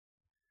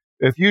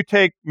 If you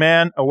take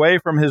man away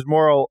from his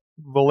moral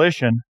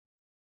volition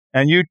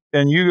and you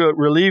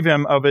relieve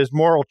him of his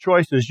moral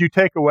choices, you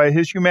take away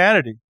his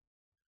humanity.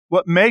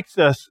 What makes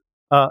us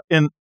at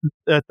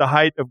the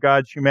height of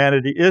God's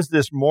humanity is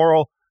this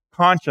moral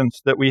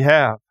conscience that we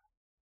have.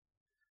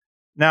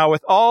 Now,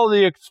 with all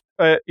the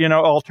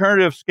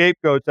alternative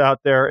scapegoats out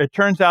there, it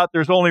turns out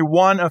there's only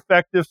one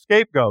effective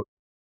scapegoat.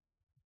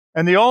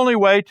 And the only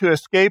way to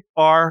escape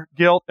our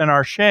guilt and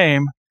our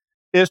shame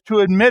is to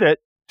admit it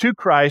to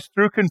Christ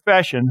through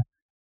confession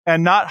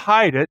and not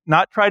hide it,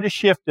 not try to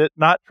shift it,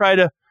 not try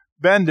to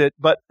bend it,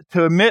 but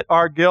to admit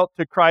our guilt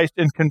to Christ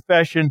in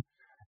confession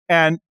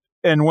and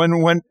And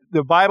when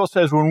the Bible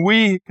says when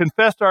we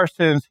confess our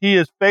sins, he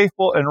is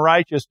faithful and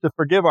righteous to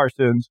forgive our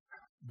sins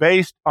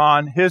based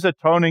on his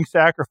atoning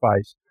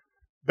sacrifice,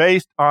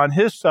 based on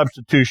his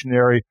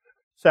substitutionary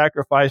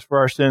sacrifice for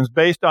our sins,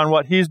 based on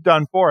what he's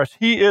done for us.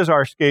 He is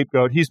our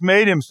scapegoat. He's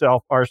made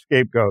himself our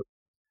scapegoat.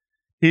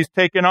 He's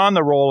taken on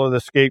the role of the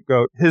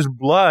scapegoat. His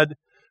blood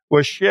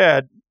was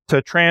shed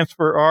to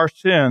transfer our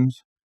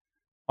sins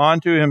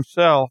onto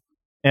himself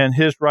and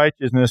his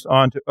righteousness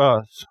onto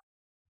us.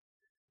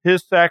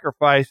 His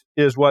sacrifice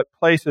is what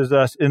places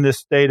us in this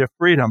state of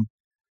freedom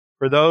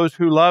for those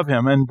who love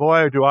him. And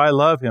boy, do I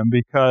love him,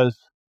 because,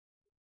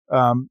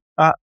 I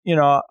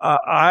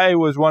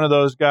was one of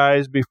those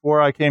guys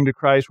before I came to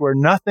Christ where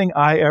nothing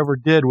I ever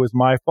did was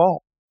my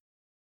fault.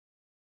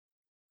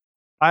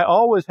 I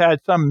always had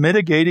some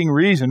mitigating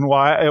reason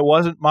why it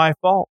wasn't my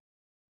fault.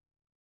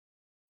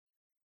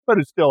 But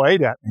it still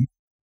ate at me.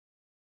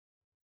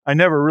 I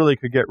never really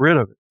could get rid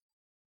of it.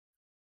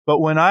 But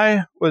when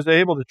I was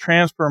able to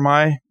transfer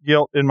my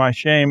guilt and my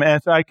shame,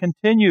 as I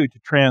continue to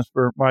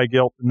transfer my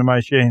guilt and my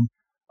shame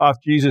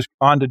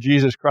onto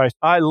Jesus Christ,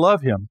 I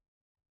love him.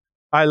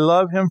 I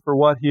love him for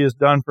what he has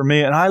done for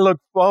me, and I look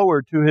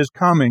forward to his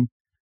coming,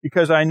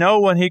 because I know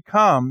when he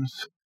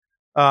comes,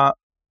 I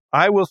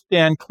will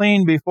stand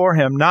clean before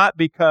him, not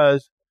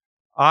because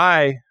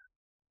I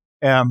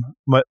am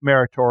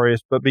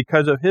meritorious, but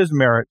because of his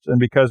merits and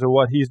because of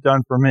what he's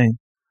done for me.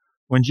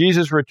 When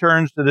Jesus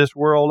returns to this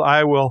world,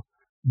 I will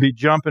be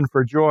jumping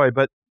for joy,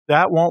 but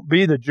that won't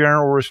be the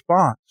general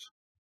response.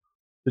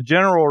 The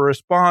general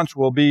response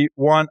will be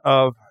one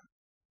of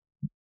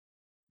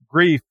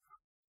grief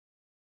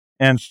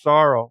and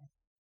sorrow.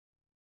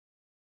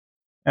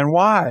 And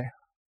why?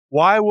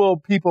 Why will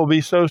people be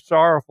so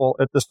sorrowful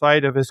at the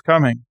sight of his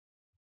coming?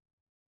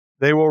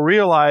 They will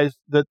realize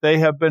that they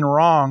have been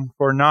wrong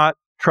for not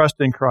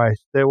trusting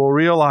Christ. They will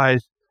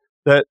realize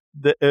that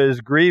it is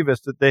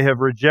grievous that they have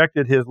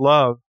rejected his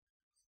love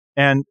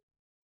and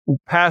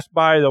passed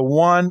by the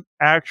one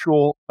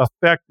actual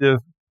effective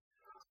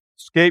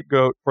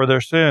scapegoat for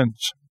their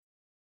sins.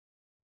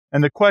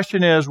 And the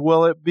question is,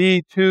 will it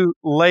be too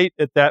late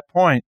at that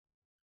point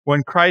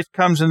when Christ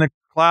comes in the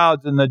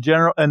clouds and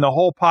the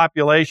whole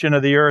population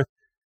of the earth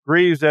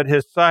grieves at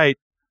his sight?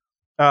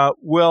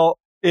 Will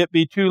it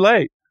be too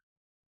late?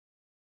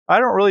 I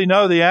don't really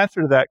know the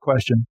answer to that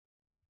question.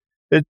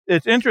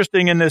 It's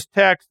interesting in this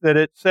text that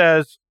it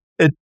says,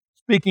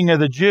 speaking of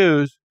the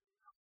Jews,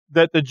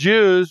 that the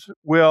Jews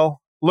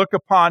will look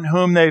upon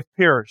whom they've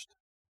pierced.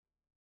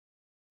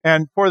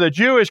 And for the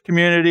Jewish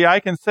community, I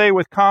can say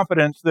with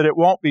confidence that it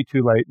won't be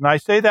too late. And I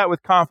say that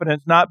with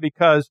confidence not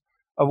because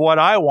of what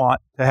I want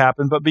to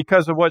happen, but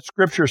because of what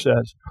Scripture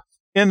says.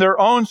 In their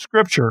own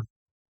Scripture,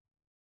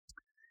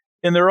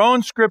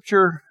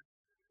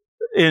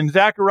 in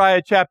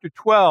Zechariah chapter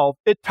 12,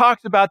 it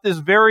talks about this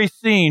very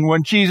scene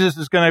when Jesus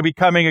is going to be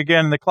coming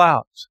again in the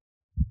clouds.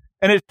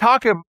 And it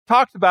talks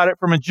about it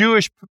from a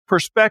Jewish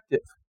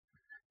perspective.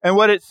 And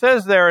what it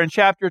says there in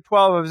chapter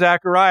 12 of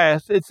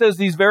Zechariah, it says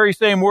these very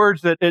same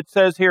words that it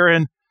says here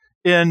in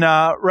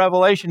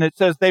Revelation. It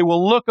says, they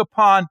will look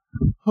upon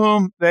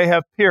whom they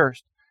have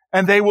pierced,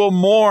 and they will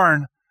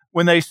mourn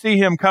when they see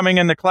him coming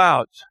in the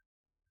clouds.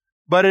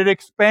 But it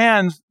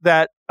expands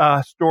that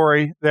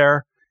story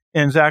there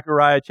in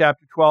Zechariah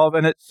chapter 12,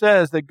 and it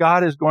says that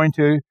God is going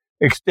to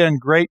extend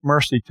great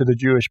mercy to the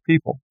Jewish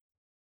people.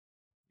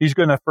 He's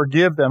going to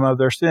forgive them of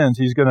their sins.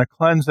 He's going to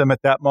cleanse them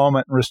at that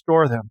moment and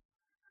restore them.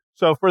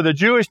 So for the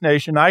Jewish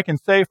nation, I can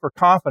say for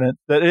confidence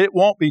that it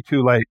won't be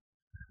too late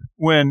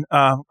when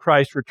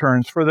Christ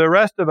returns. For the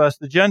rest of us,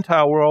 the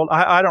Gentile world,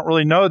 I don't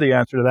really know the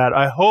answer to that.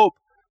 I hope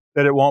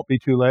that it won't be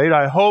too late.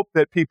 I hope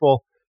that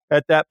people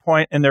at that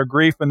point in their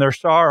grief and their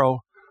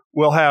sorrow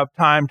will have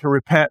time to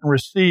repent and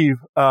receive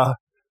the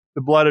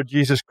blood of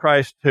Jesus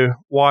Christ to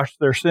wash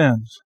their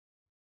sins.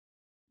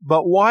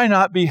 But why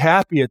not be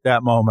happy at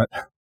that moment?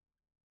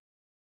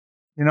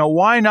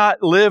 Why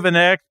not live in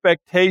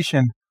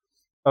expectation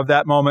of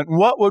that moment? And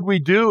what would we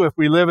do if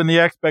we live in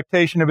the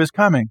expectation of his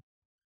coming?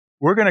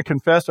 We're going to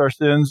confess our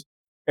sins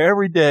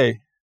every day.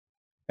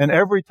 And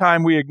every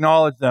time we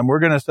acknowledge them, we're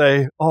going to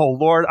say, oh,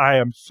 Lord, I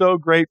am so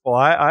grateful.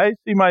 I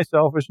see my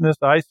selfishness.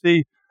 I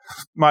see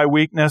my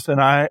weakness. And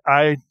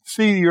I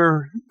see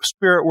your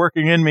Spirit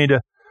working in me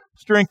to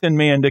strengthen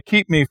me and to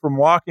keep me from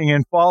walking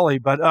in folly.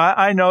 But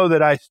I know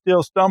that I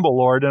still stumble,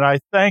 Lord. And I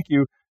thank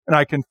you. And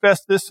I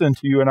confess this sin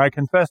to you. And I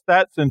confess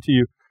that sin to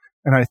you.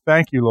 And I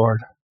thank you,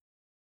 Lord,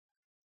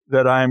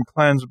 that I am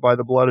cleansed by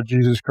the blood of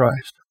Jesus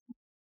Christ.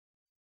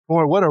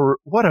 Boy,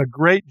 what a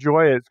great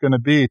joy it's going to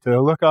be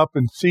to look up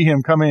and see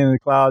him coming in the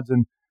clouds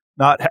and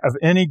not have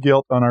any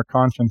guilt on our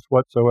conscience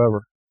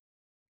whatsoever.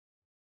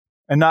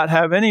 And not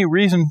have any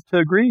reason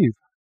to grieve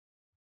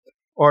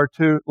or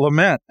to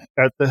lament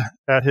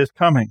at his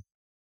coming.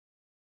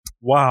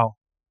 Wow.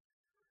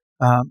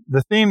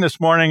 The theme this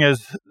morning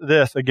is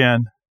this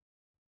again.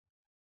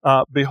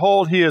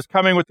 Behold, he is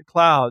coming with the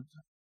clouds,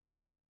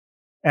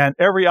 and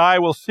every eye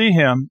will see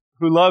him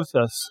who loves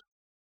us.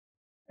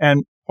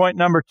 And point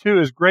number 2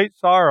 is great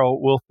sorrow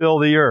will fill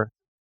the earth.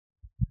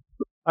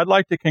 I'd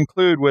like to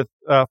conclude with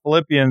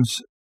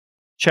Philippians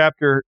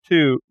chapter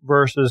 2,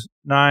 verses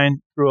 9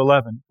 through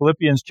 11.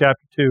 Philippians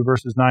chapter 2,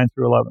 verses 9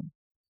 through 11.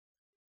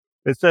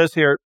 It says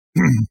here,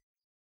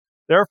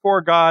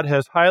 "Therefore God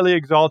has highly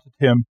exalted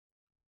him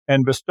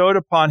and bestowed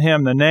upon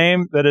him the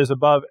name that is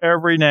above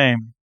every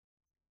name,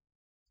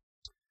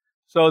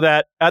 so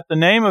that at the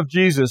name of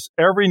Jesus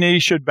every knee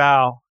should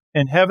bow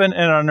in heaven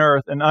and on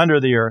earth and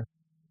under the earth,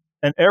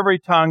 and every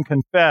tongue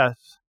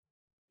confess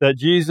that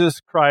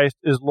Jesus Christ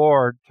is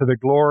Lord, to the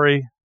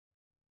glory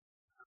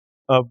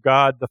of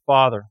God the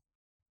Father."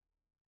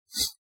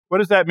 What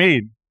does that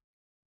mean?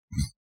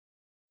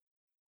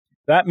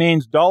 That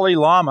means Dalai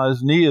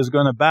Lama's knee is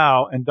going to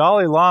bow, and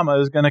Dalai Lama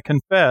is going to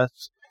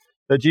confess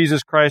that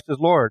Jesus Christ is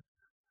Lord.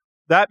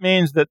 That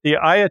means that the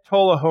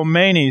Ayatollah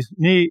Khomeini's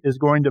knee is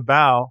going to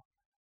bow,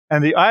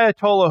 and the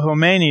Ayatollah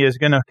Khomeini is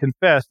going to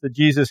confess that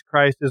Jesus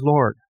Christ is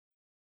Lord.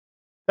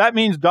 That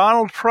means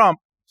Donald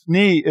Trump's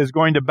knee is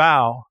going to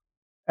bow,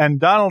 and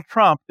Donald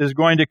Trump is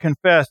going to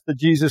confess that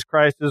Jesus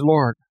Christ is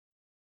Lord.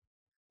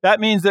 That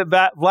means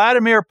that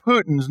Vladimir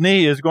Putin's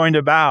knee is going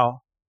to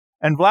bow,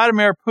 and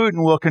Vladimir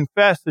Putin will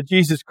confess that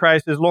Jesus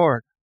Christ is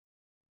Lord.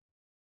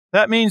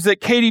 That means that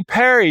Katy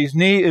Perry's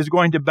knee is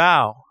going to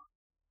bow,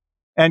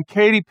 and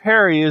Katy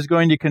Perry is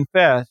going to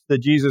confess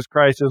that Jesus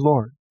Christ is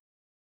Lord.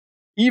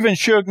 Even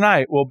Suge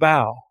Knight will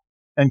bow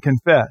and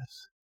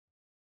confess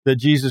that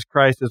Jesus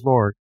Christ is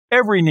Lord.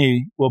 Every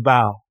knee will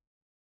bow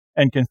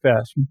and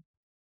confess.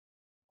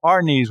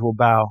 Our knees will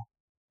bow,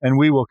 and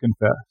we will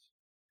confess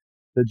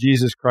that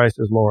Jesus Christ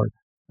is Lord.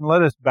 And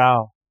let us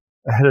bow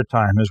ahead of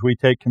time as we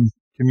take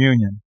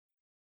communion.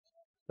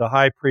 The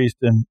high priest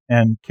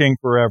and King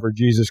forever,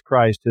 Jesus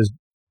Christ, has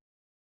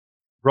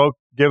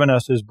given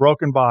us his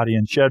broken body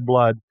and shed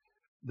blood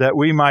that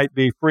we might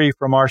be free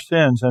from our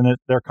sins and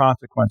their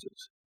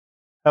consequences.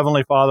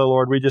 Heavenly Father,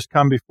 Lord, we just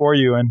come before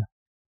you, and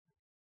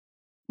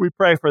we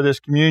pray for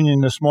this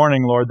communion this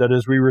morning, Lord, that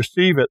as we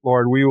receive it,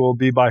 Lord, we will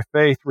be by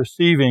faith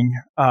receiving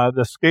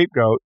the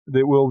scapegoat,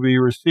 that we'll be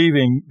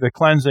receiving the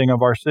cleansing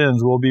of our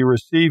sins, we'll be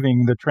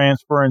receiving the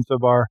transference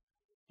of our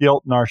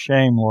guilt and our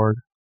shame, Lord.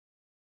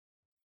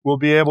 We'll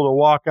be able to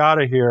walk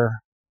out of here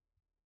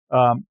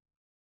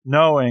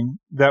knowing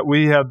that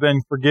we have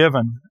been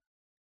forgiven,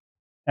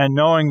 and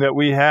knowing that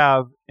we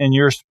have in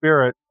your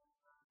Spirit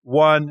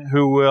one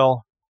who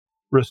will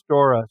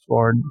restore us,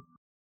 Lord.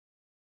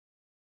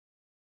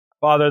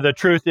 Father, the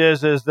truth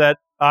is that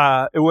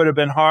it would have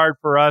been hard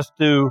for us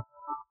to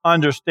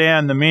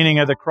understand the meaning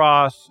of the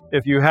cross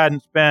if you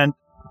hadn't spent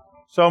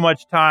so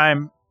much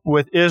time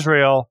with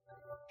Israel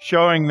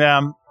showing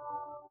them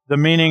the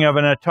meaning of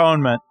an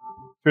atonement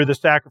through the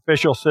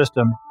sacrificial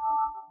system.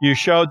 You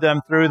showed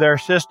them through their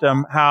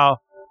system how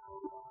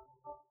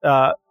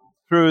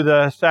through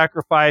the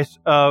sacrifice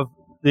of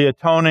the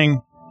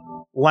atoning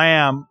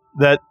lamb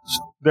that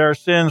their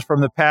sins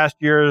from the past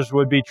years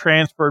would be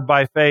transferred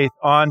by faith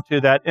onto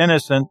that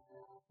innocent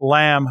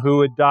lamb who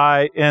would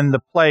die in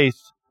the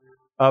place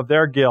of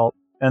their guilt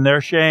and their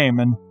shame.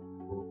 And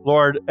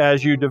Lord,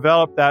 as you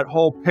develop that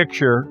whole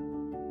picture,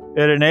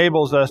 it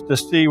enables us to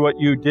see what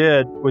you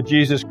did with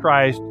Jesus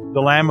Christ,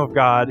 the Lamb of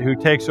God, who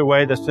takes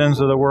away the sins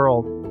of the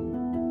world.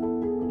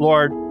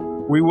 Lord,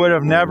 we would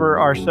have never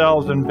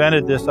ourselves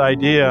invented this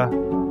idea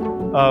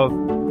of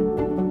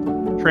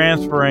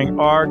transferring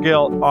our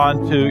guilt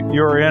onto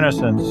your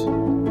innocence,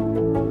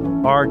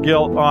 our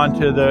guilt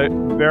onto the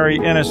very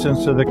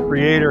innocence of the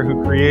Creator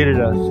who created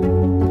us.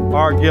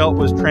 Our guilt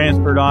was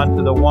transferred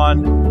onto the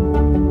one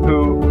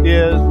who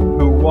is,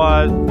 who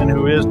was, and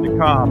who is to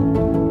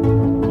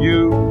come.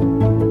 You,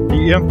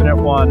 the Infinite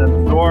One,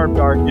 absorbed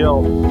our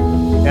guilt,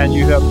 and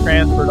you have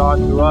transferred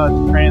onto us,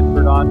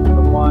 transferred onto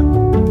the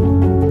one